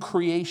new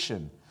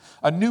creation,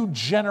 a new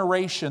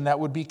generation that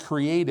would be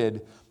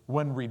created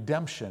when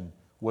redemption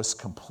was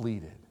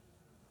completed.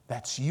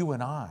 That's you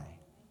and I.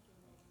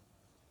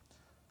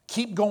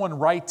 Keep going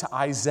right to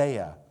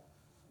Isaiah.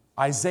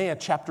 Isaiah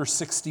chapter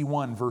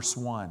 61, verse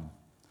 1.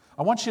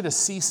 I want you to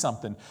see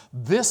something.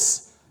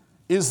 This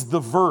is the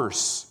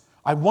verse.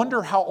 I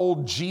wonder how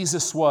old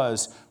Jesus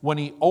was when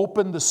He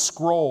opened the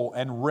scroll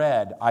and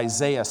read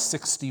Isaiah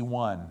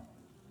 61.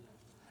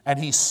 And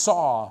He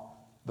saw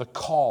the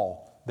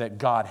call that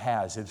God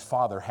has, His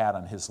Father had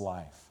on His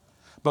life.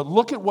 But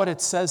look at what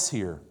it says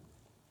here.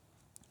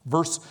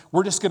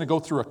 We're just going to go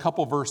through a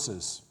couple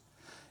verses.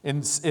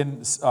 In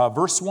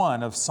verse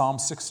 1 of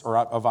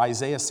of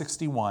Isaiah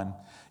 61,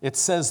 it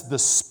says, "The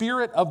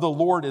Spirit of the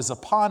Lord is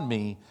upon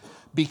me,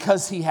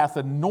 because He hath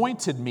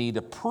anointed me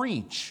to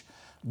preach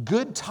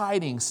good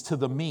tidings to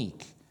the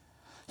meek.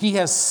 He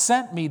has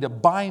sent me to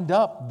bind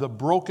up the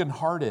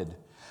brokenhearted,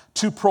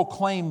 to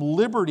proclaim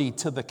liberty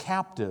to the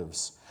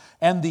captives,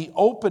 and the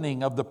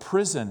opening of the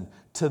prison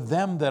to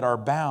them that are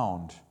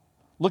bound."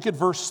 Look at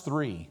verse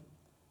 3.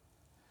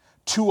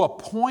 "To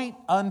appoint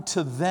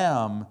unto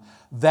them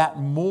that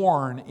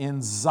mourn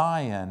in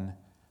Zion."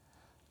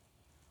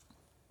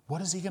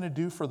 What is He going to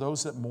do for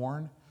those that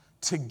mourn?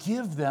 To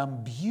give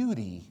them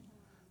beauty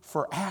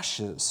for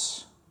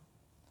ashes.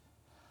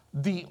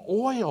 The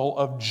oil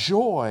of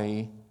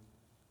joy,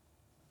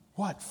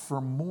 what? For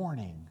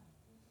mourning.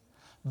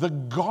 The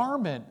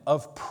garment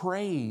of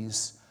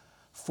praise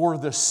for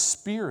the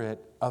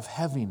spirit of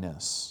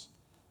heaviness.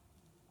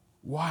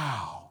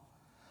 Wow.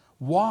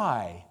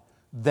 Why?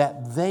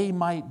 That they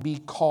might be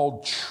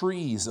called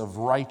trees of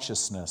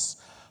righteousness,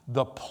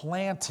 the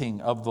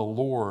planting of the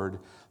Lord,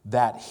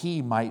 that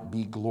He might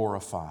be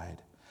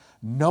glorified.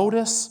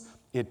 Notice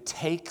it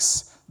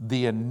takes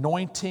the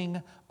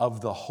anointing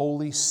of the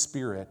Holy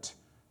Spirit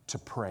to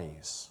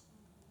praise.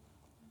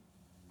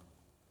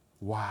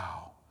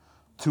 Wow.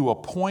 "To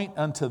appoint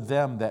unto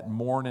them that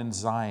mourn in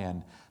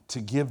Zion, to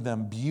give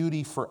them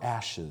beauty for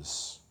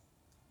ashes."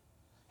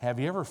 Have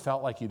you ever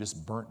felt like you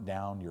just burnt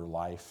down your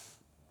life?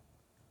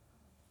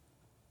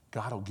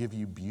 God will give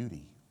you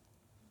beauty.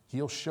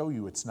 He'll show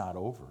you it's not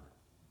over.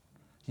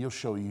 He'll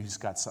show you He's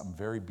got something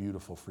very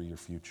beautiful for your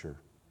future.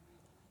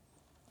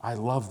 I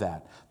love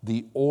that.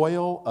 The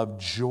oil of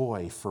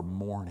joy for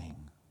mourning.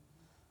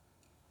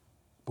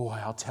 Boy,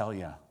 I'll tell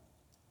you,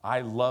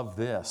 I love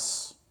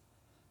this.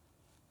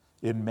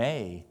 In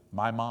May,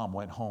 my mom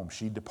went home.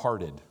 She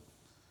departed.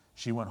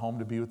 She went home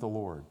to be with the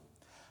Lord.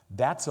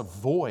 That's a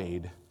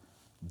void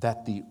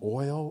that the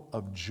oil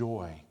of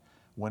joy,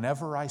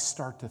 whenever I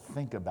start to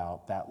think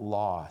about that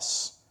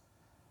loss,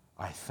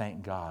 I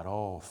thank God.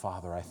 Oh,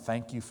 Father, I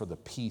thank you for the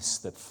peace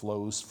that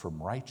flows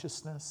from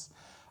righteousness.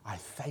 I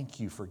thank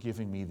you for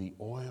giving me the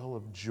oil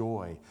of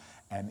joy.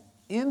 And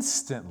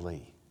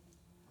instantly,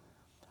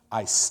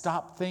 I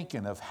stop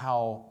thinking of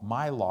how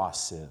my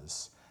loss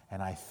is,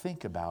 and I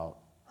think about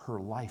her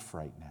life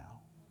right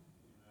now.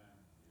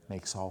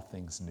 Makes all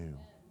things new.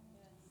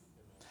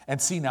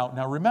 And see,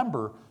 now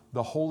remember,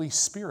 the Holy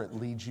Spirit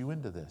leads you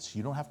into this.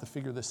 You don't have to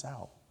figure this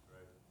out.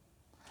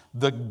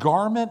 The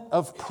garment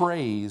of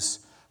praise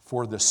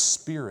for the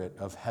spirit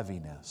of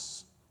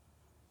heaviness.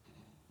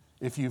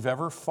 If you've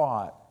ever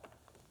fought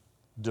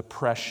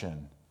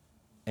depression,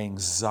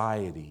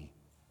 anxiety,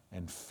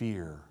 and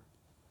fear,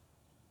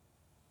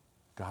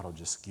 God will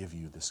just give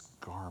you this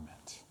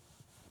garment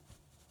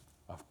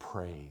of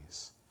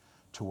praise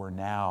to where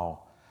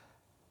now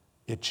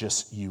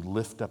you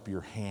lift up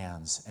your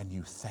hands and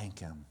you thank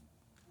Him.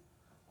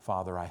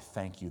 Father, I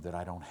thank you that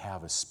I don't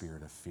have a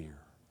spirit of fear,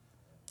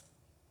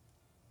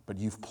 but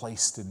you've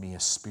placed in me a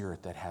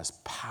spirit that has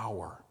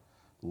power,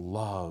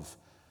 love,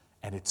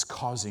 and it's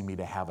causing me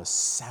to have a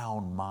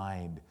sound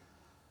mind.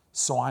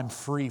 So I'm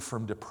free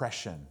from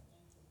depression.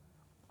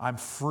 I'm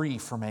free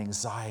from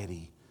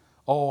anxiety.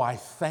 Oh, I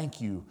thank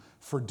you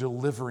for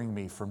delivering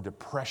me from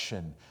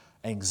depression,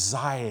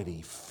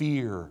 anxiety,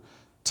 fear,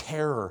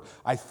 terror.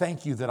 I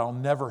thank you that I'll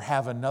never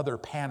have another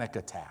panic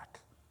attack.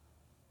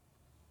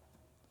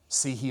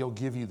 See, He'll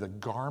give you the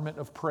garment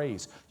of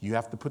praise. You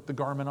have to put the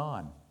garment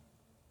on.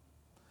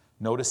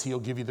 Notice He'll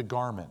give you the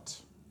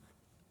garment,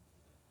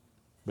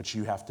 but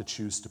you have to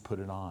choose to put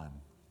it on.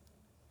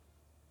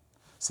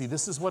 See,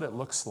 this is what it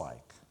looks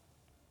like.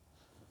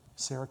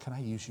 Sarah, can I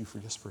use you for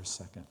a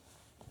second?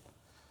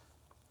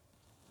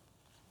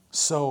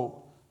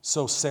 So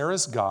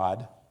Sarah's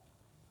God,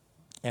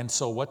 and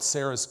so what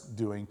Sarah's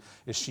doing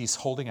is she's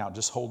holding out,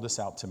 just hold this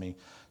out to me.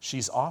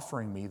 She's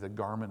offering me the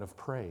garment of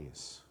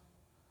praise.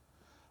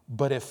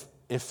 But if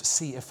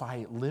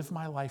I live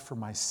my life for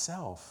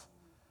myself,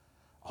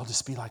 I'll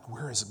just be like,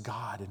 where is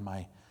God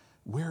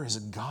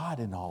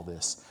in all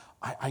this?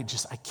 I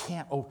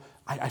can't,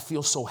 I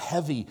feel so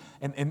heavy.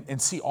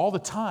 And see, all the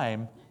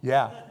time,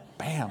 yeah,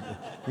 bam.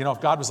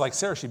 If God was like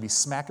Sarah, she'd be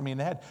smacking me in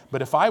the head.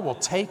 But if I will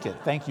take it,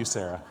 thank you,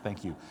 Sarah,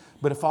 thank you.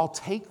 But if I'll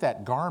take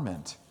that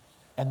garment,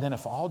 and then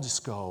if I'll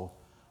just go,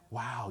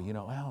 wow,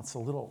 well, it's a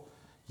little,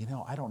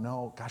 I don't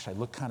know, gosh, I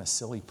look kind of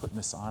silly putting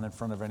this on in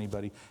front of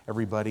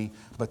everybody.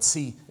 But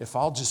see, if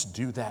I'll just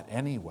do that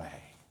anyway.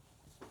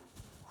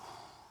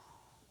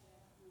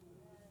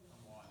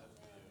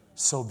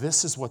 So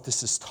this is what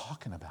this is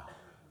talking about.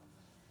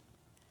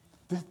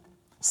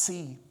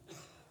 See,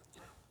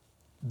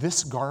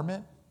 this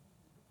garment,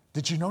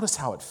 did you notice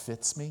how it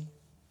fits me?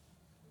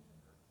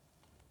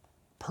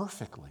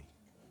 Perfectly.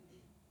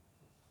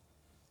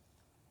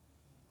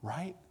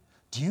 Right?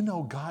 Do you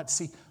know God?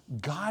 See,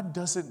 God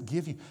doesn't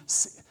give you...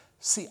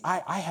 See,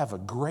 I have a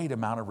great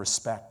amount of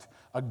respect.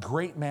 A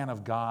great man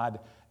of God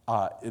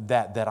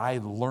that I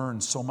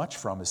learned so much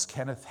from is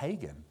Kenneth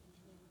Hagin.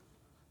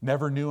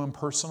 Never knew him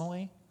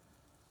personally,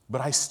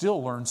 but I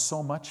still learned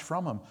so much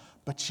from him.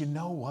 But you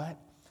know what?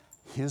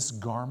 His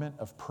garment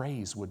of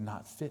praise would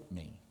not fit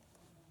me.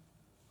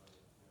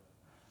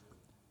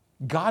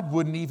 God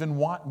wouldn't even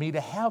want me to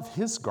have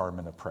His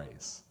garment of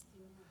praise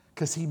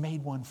because He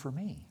made one for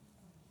me.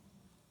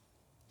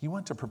 He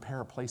went to prepare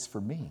a place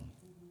for me.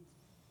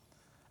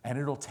 And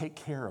it'll take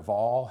care of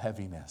all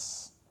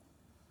heaviness.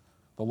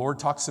 The Lord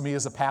talks to me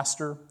as a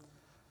pastor.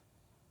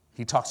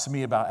 He talks to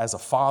me about as a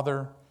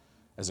father,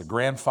 as a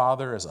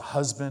grandfather, as a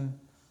husband,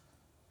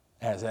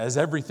 as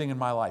everything in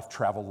my life,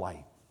 travel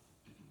light.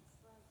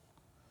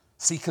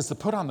 See, because to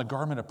put on the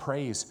garment of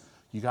praise,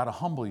 you got to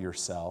humble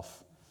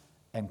yourself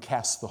and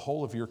cast the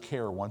whole of your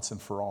care once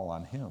and for all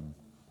on Him.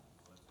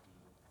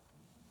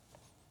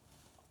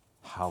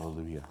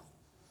 Hallelujah.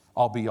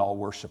 I'll be all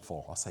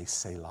worshipful. I'll say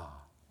Selah.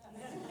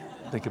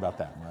 Think about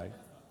that, right?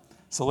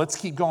 So let's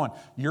keep going.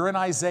 You're in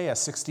Isaiah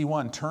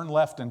 61. Turn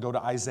left and go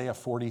to Isaiah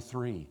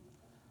 43.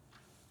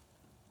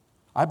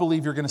 I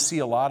believe you're going to see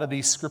a lot of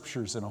these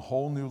scriptures in a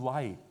whole new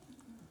light.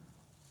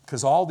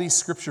 Because all these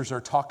scriptures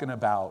are talking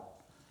about,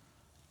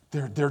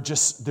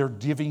 they're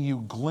giving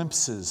you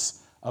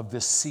glimpses of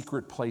this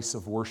secret place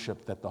of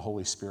worship that the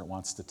Holy Spirit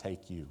wants to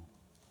take you.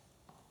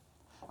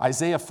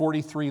 Isaiah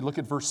 43, look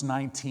at verse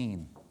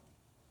 19.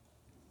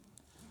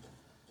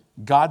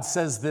 God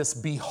says this,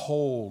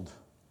 behold,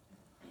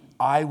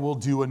 I will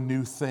do a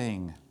new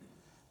thing.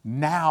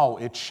 Now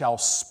it shall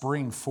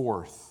spring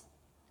forth.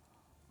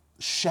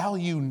 Shall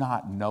you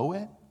not know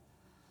it?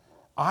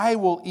 I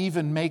will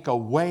even make a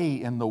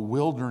way in the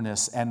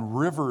wilderness and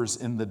rivers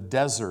in the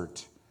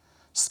desert.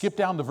 Skip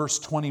down to verse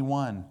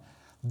 21.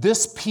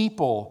 This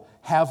people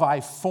have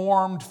I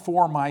formed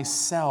for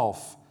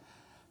myself.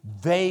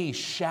 They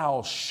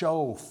shall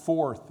show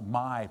forth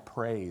my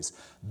praise.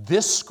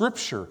 This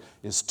scripture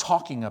is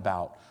talking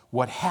about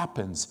what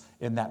happens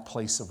in that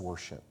place of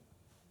worship.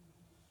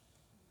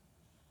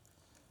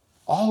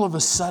 All of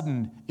a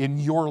sudden in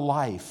your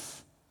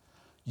life,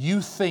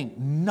 you think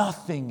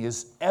nothing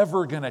is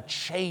ever going to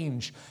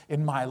change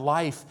in my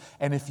life.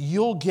 And if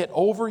you'll get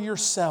over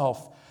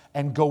yourself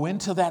and go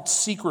into that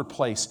secret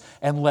place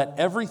and let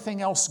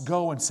everything else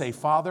go and say,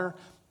 Father,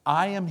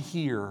 I am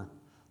here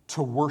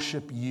to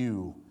worship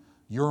you.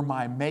 You're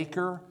my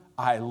maker.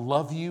 I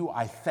love you.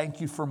 I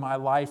thank you for my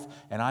life.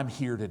 And I'm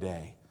here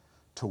today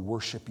to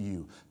worship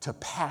you, to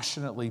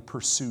passionately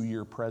pursue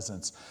your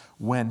presence.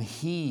 When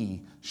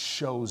He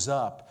shows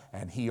up,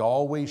 and He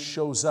always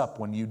shows up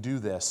when you do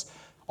this,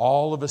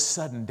 all of a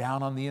sudden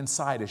down on the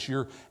inside, as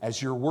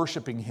you're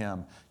worshiping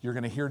Him, you're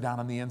going to hear down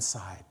on the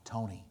inside,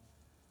 Tony,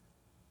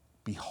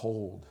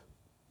 behold,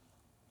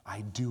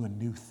 I do a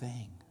new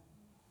thing.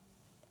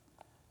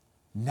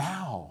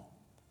 Now,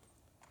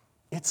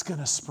 it's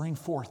going to spring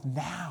forth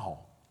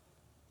now.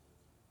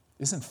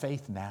 Isn't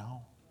faith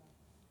now?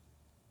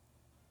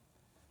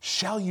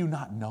 Shall you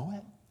not know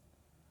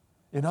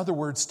it? In other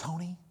words,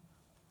 Tony,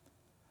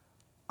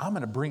 I'm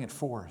going to bring it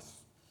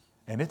forth,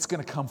 and it's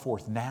going to come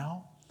forth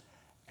now,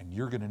 and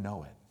you're going to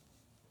know it.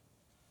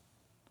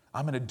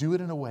 I'm going to do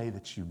it in a way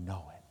that you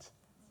know it.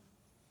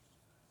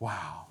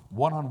 Wow,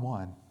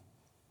 one-on-one.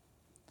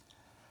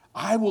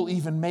 I will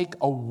even make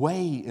a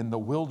way in the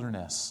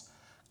wilderness.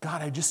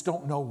 God, I just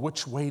don't know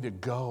which way to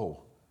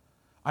go.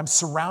 I'm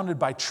surrounded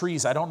by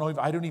trees. I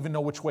don't even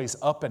know which way's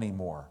up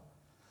anymore.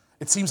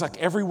 It seems like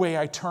every way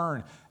I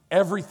turn,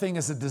 everything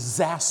is a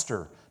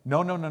disaster.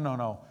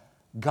 No.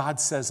 God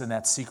says in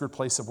that secret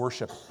place of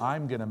worship,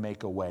 I'm going to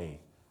make a way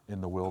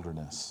in the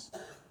wilderness.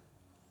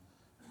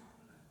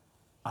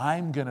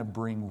 I'm going to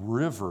bring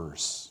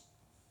rivers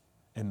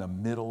in the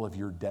middle of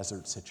your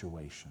desert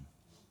situation.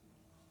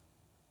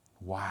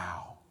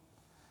 Wow.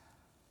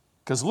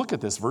 Because look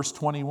at this, verse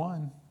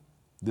 21.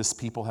 This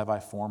people have I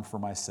formed for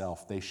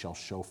myself. They shall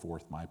show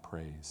forth my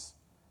praise.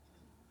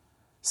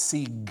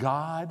 See,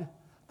 God,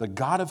 the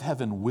God of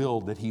heaven,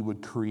 willed that He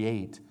would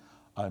create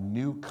a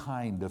new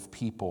kind of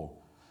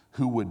people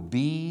who would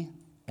be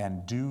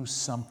and do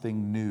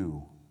something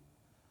new.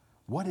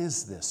 What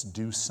is this,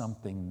 do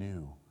something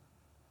new?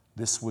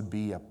 This would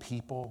be a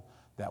people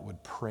that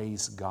would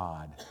praise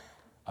God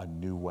a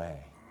new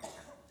way.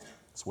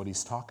 That's what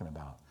He's talking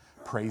about.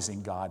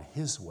 Praising God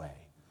His way,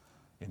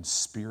 in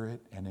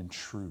spirit and in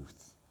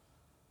truth.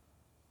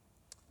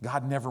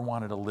 God never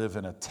wanted to live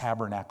in a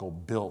tabernacle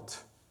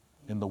built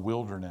in the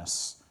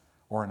wilderness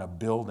or in a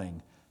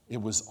building. It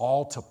was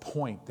all to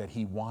point that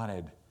He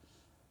wanted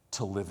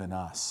to live in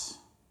us,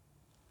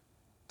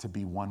 to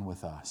be one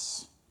with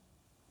us.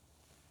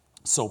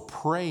 So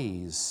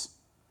praise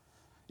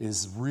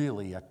is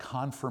really a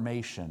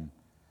confirmation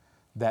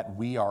that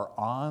we are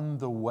on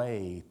the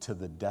way to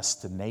the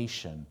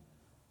destination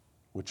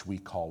which we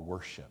call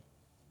worship.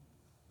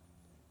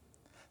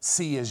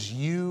 See, as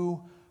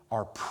you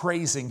are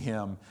praising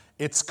Him,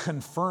 it's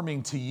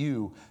confirming to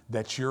you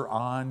that you're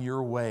on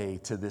your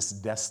way to this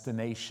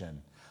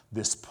destination,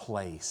 this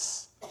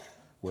place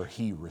where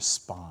He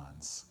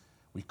responds.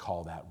 We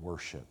call that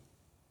worship.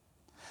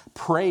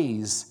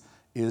 Praise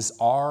is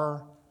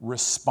our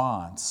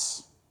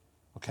response,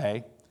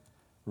 okay?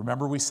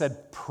 Remember we said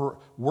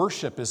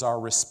worship is our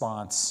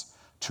response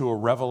to a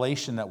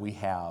revelation that we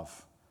have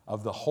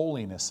of the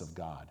holiness of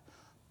God.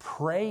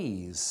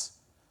 Praise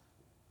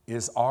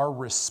is our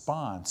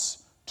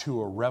response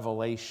to a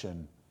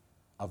revelation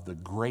of the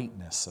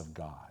greatness of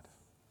God.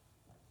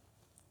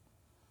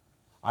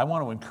 I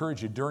want to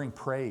encourage you during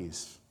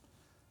praise,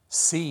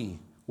 see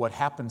what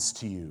happens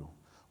to you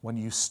when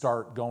you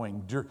start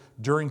going.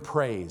 During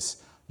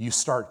praise, you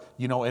start,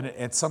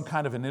 at some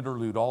kind of an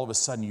interlude, all of a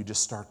sudden you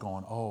just start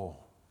going, oh,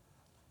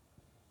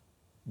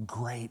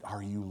 great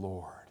are you,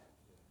 Lord,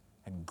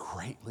 and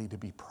greatly to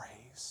be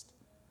praised.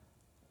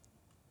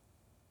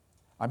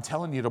 I'm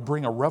telling you to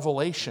bring a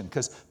revelation,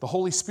 because the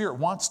Holy Spirit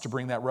wants to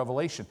bring that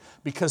revelation,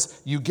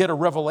 because you get a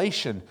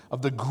revelation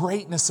of the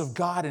greatness of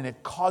God and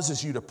it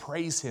causes you to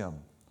praise Him.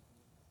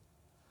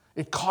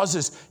 It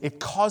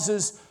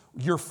causes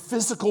your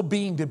physical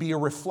being to be a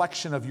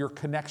reflection of your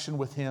connection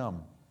with Him.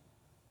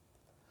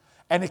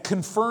 And it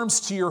confirms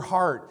to your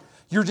heart,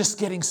 you're just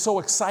getting so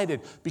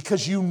excited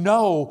because you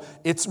know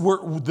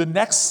the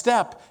next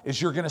step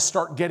is you're going to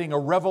start getting a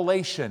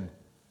revelation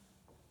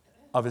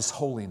of His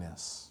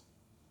holiness.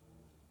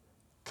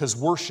 Because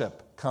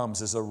worship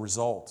comes as a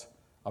result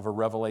of a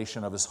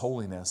revelation of His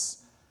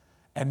holiness.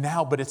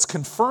 But it's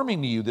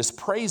confirming to you, this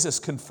praise is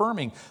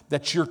confirming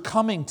that you're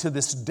coming to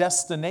this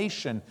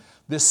destination,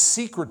 this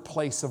secret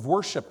place of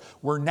worship,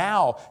 where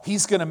now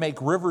He's going to make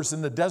rivers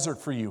in the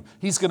desert for you.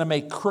 He's going to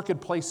make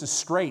crooked places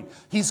straight.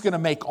 He's going to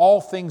make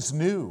all things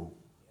new.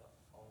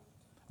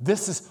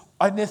 This is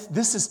And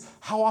this is,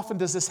 how often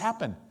does this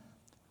happen?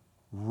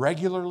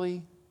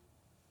 Regularly,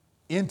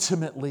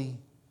 intimately,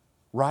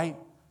 right?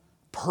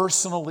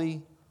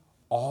 Personally,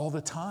 all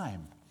the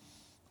time.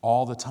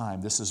 All the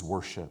time. This is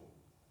worship.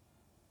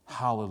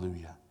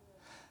 Hallelujah.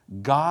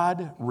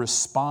 God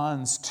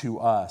responds to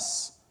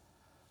us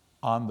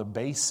on the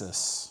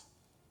basis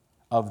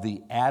of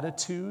the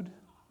attitude,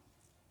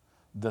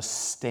 the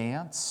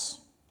stance,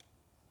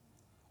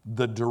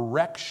 the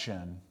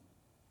direction,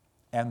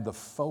 and the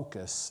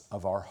focus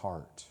of our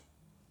heart.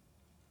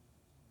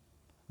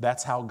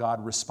 That's how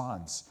God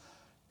responds.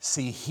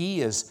 See,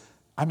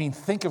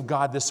 think of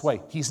God this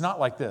way. He's not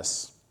like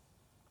this.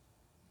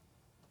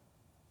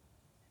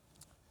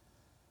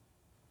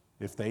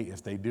 If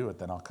they do it,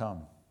 then I'll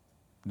come.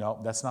 No,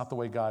 that's not the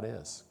way God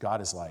is.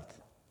 God is like,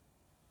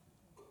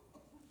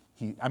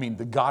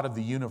 the God of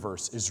the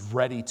universe is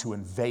ready to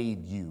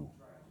invade you.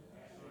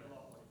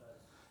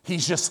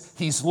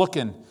 He's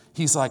looking,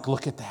 he's like,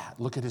 look at that.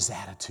 Look at his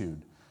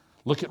attitude.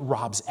 Look at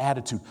Rob's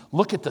attitude.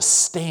 Look at the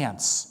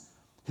stance.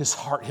 His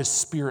heart, his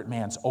spirit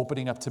man's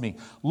opening up to me.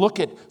 Look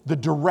at the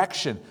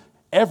direction.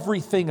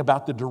 Everything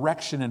about the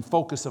direction and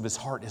focus of his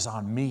heart is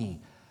on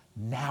me.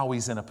 Now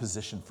he's in a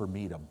position for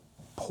me to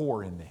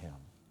pour into him.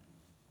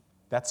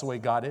 That's the way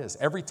God is.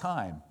 Every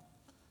time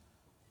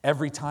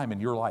in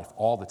your life,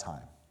 all the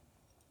time.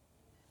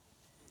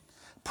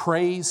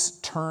 Praise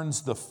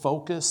turns the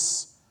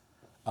focus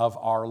of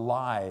our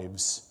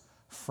lives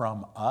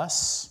from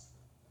us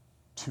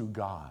to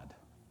God.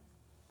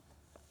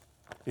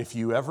 If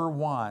you ever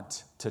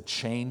want to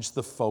change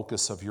the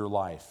focus of your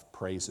life,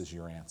 praise is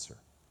your answer.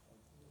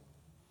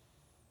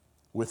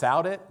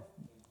 Without it,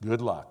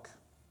 good luck.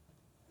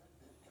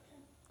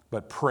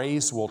 But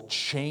praise will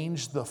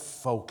change the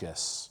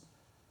focus.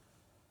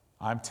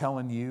 I'm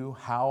telling you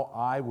how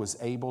I was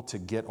able to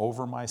get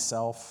over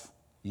myself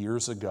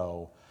years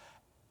ago,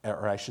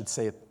 or I should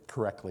say it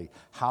correctly,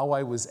 how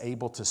I was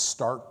able to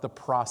start the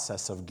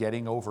process of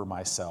getting over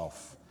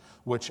myself,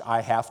 which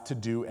I have to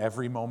do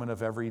every moment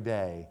of every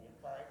day,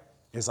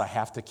 is I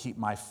have to keep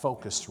my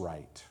focus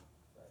right.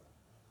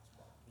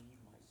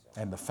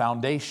 And the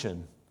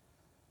foundation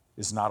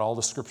is not all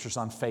the scriptures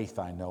on faith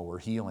I know or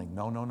healing.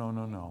 No.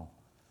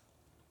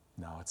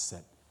 No, it's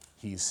that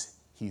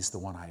he's the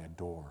one I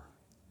adore.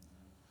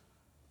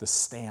 The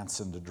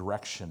stance and the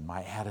direction,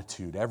 my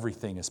attitude,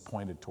 everything is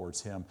pointed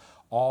towards him.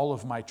 All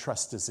of my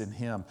trust is in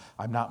him.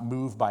 I'm not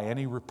moved by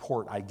any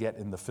report I get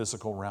in the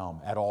physical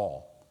realm at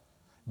all.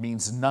 It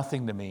means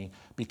nothing to me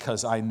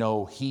because I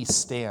know he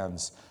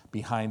stands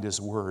behind his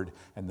word,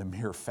 and the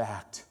mere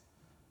fact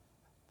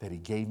that he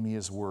gave me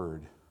his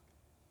word.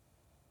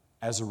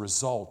 As a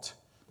result,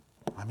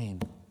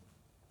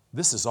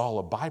 this is all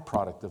a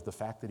byproduct of the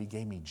fact that he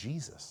gave me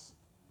Jesus.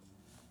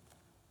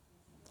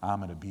 I'm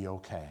going to be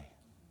okay.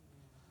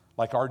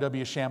 Like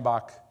R.W.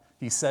 Schambach,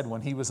 he said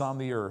when he was on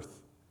the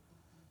earth,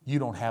 you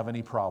don't have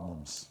any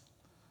problems.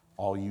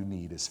 All you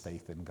need is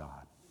faith in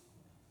God.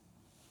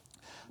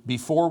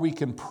 Before we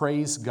can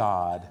praise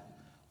God,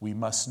 we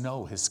must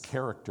know his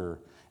character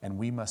and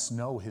we must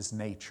know his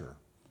nature.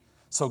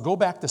 So go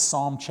back to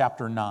Psalm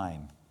chapter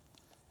 9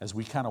 as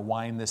we kind of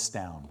wind this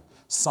down.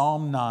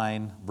 Psalm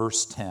 9,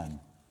 verse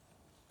 10.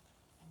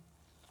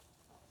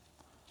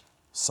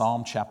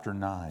 Psalm chapter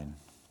 9,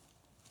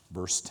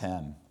 verse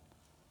 10.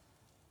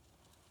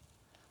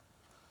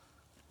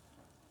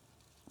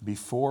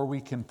 Before we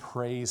can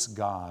praise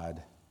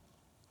God,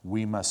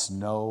 we must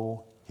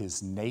know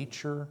his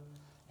nature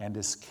and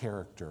his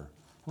character.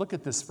 Look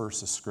at this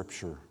verse of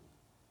Scripture.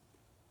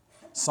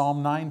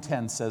 Psalm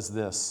 9:10 says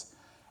this,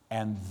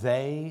 "And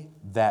they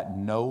that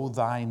know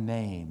thy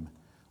name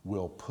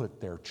will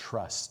put their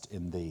trust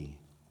in thee.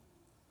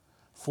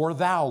 For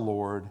thou,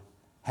 Lord,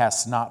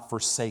 hast not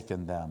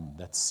forsaken them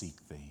that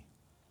seek thee."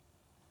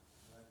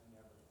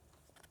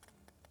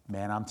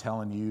 Man, I'm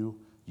telling you,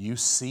 you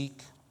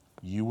seek,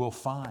 you will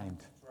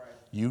find.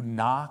 You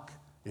knock,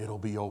 it'll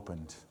be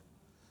opened.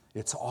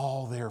 It's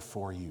all there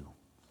for you.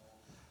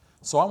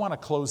 So I want to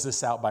close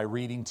this out by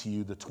reading to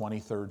you the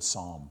 23rd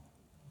Psalm,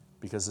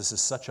 because this is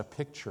such a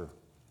picture.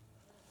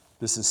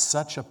 This is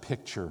such a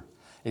picture.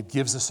 It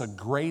gives us a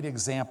great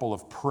example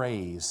of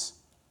praise.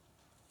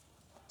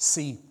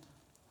 See,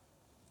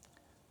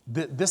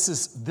 this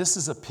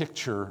is a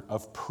picture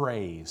of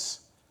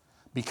praise,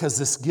 because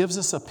this gives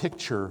us a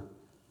picture.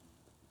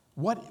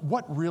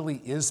 What really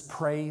is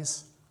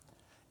praise?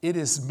 It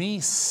is me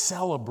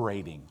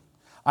celebrating.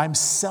 I'm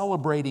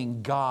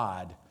celebrating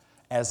God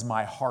as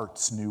my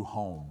heart's new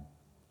home.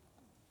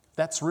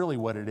 That's really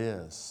what it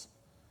is.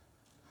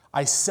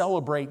 I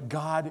celebrate,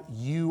 God,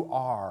 you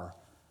are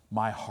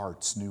my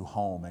heart's new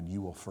home, and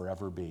you will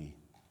forever be.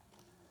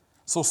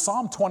 So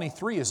Psalm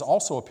 23 is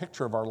also a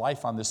picture of our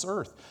life on this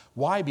earth.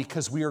 Why?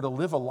 Because we are to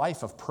live a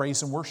life of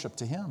praise and worship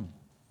to him.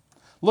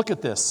 Look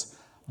at this.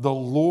 The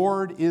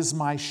Lord is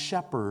my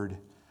shepherd,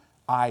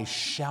 I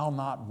shall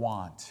not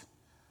want.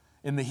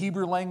 In the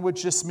Hebrew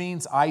language, this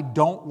means I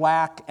don't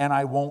lack and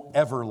I won't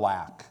ever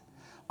lack.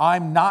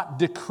 I'm not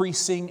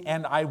decreasing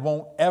and I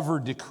won't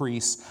ever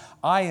decrease.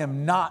 I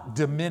am not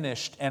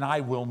diminished and I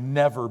will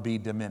never be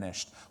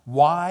diminished.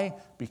 Why?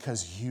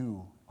 Because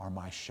you are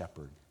my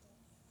shepherd.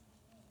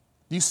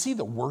 Do you see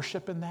the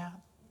worship in that?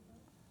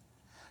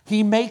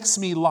 He makes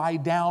me lie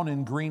down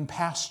in green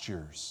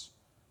pastures.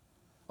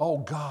 Oh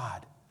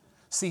God.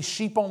 See,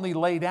 sheep only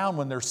lay down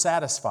when they're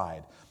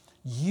satisfied.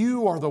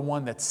 You are the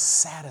one that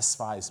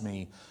satisfies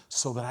me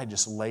so that I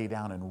just lay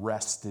down and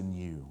rest in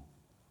you.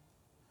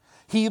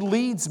 He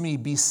leads me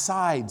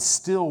beside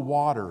still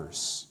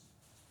waters.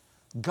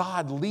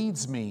 God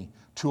leads me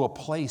to a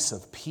place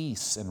of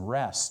peace and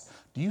rest.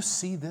 Do you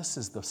see this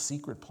as the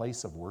secret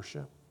place of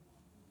worship?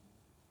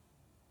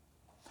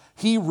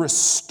 He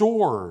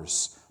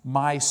restores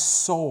my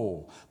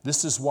soul.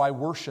 This is why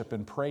worship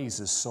and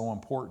praise is so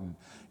important.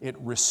 It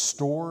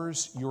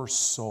restores your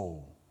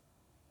soul.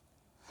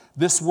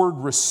 This word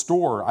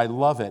restore, I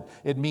love it.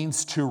 It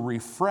means to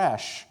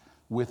refresh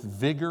with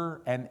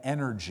vigor and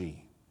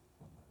energy.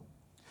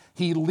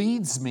 He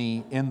leads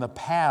me in the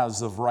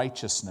paths of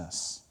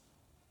righteousness.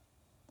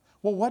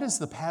 Well, what is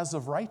the paths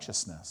of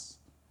righteousness?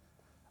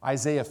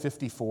 Isaiah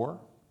 54,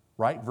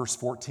 right? Verse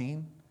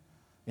 14.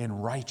 In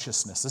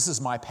righteousness. This is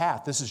my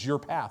path. This is your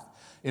path.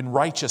 In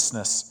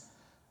righteousness,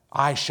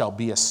 I shall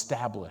be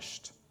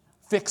established,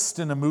 fixed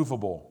and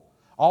immovable.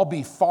 I'll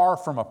be far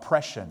from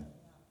oppression,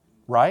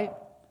 right?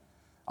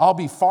 I'll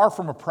be far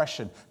from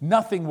oppression.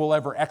 Nothing will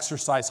ever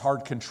exercise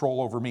hard control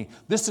over me.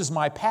 This is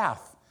my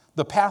path,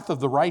 the path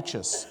of the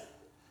righteous.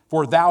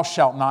 For thou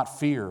shalt not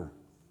fear.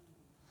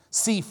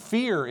 See,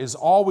 fear is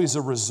always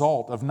a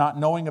result of not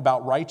knowing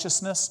about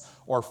righteousness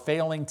or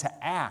failing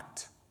to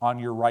act on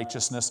your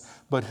righteousness.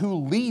 But who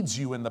leads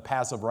you in the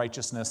paths of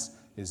righteousness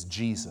is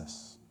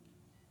Jesus.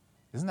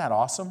 Isn't that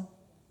awesome?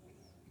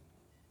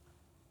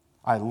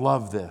 I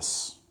love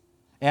this.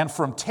 And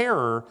from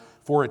terror,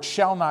 for it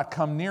shall not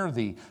come near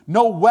thee.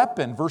 No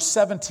weapon, verse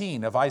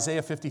 17 of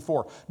Isaiah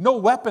 54, no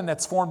weapon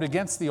that's formed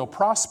against thee will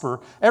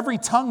prosper. Every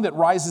tongue that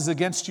rises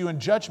against you in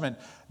judgment,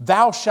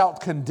 thou shalt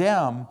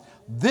condemn.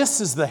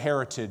 This is the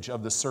heritage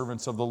of the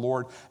servants of the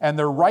Lord, and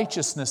their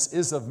righteousness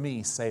is of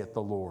me, saith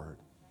the Lord.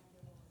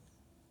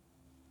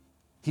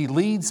 He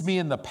leads me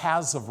in the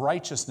paths of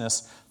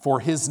righteousness for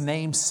his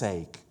name's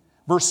sake.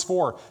 Verse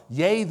 4,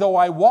 yea, though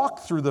I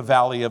walk through the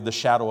valley of the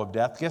shadow of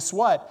death, guess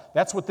what?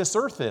 That's what this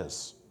earth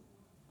is.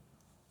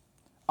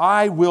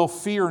 I will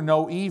fear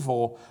no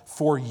evil,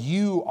 for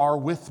you are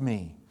with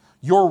me.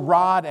 Your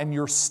rod and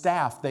your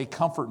staff, they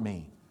comfort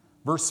me.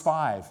 Verse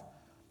 5,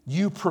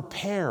 you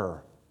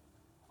prepare,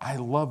 I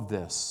love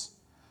this,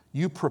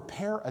 you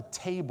prepare a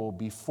table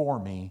before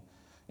me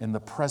in the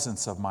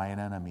presence of mine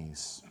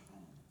enemies.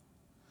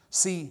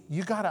 See,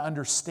 you got to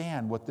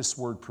understand what this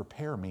word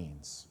prepare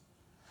means.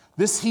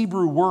 This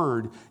Hebrew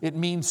word, it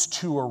means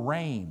to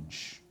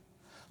arrange,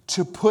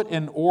 to put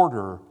in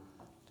order.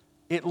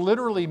 It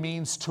literally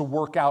means to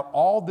work out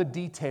all the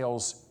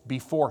details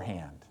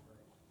beforehand.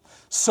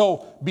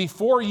 So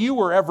before you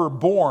were ever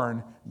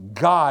born,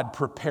 God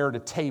prepared a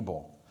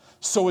table.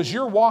 So as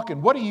you're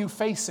walking, what are you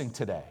facing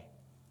today?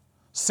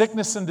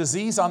 Sickness and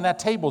disease, on that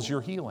table is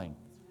your healing.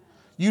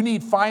 You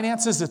need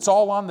finances, it's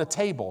all on the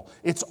table.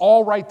 It's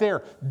all right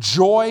there.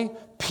 Joy,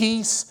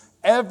 peace,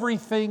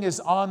 everything is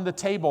on the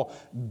table.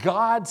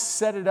 God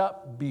set it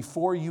up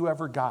before you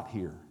ever got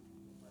here.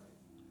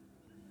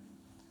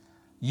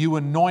 You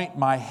anoint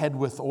my head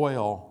with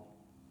oil.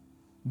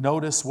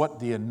 Notice what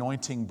the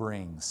anointing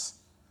brings.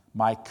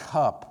 My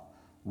cup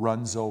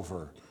runs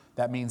over.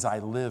 That means I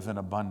live in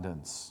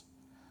abundance.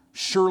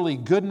 Surely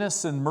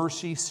goodness and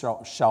mercy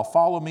shall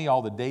follow me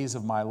all the days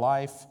of my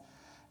life,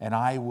 and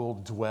I will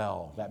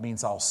dwell. That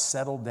means I'll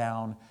settle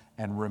down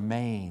and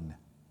remain.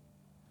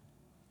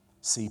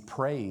 See,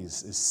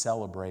 praise is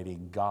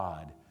celebrating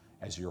God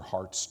as your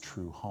heart's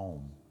true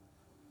home.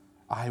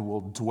 I will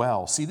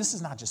dwell. See, this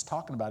is not just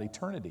talking about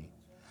eternity.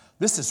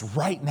 This is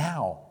right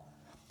now.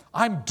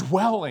 I'm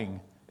dwelling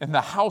in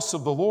the house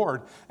of the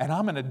Lord, and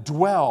I'm going to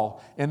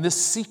dwell in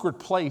this secret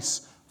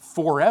place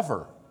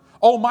forever.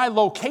 Oh, my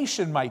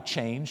location might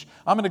change.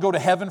 I'm going to go to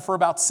heaven for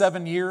about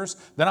 7 years.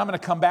 Then I'm going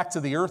to come back to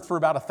the earth for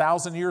about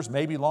 1,000 years,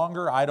 maybe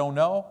longer. I don't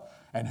know.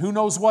 And who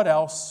knows what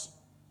else.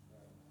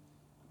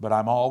 But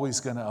I'm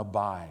always going to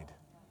abide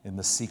in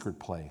the secret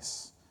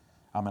place.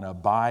 I'm going to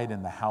abide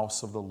in the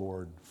house of the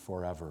Lord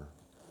forever.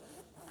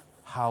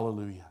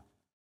 Hallelujah.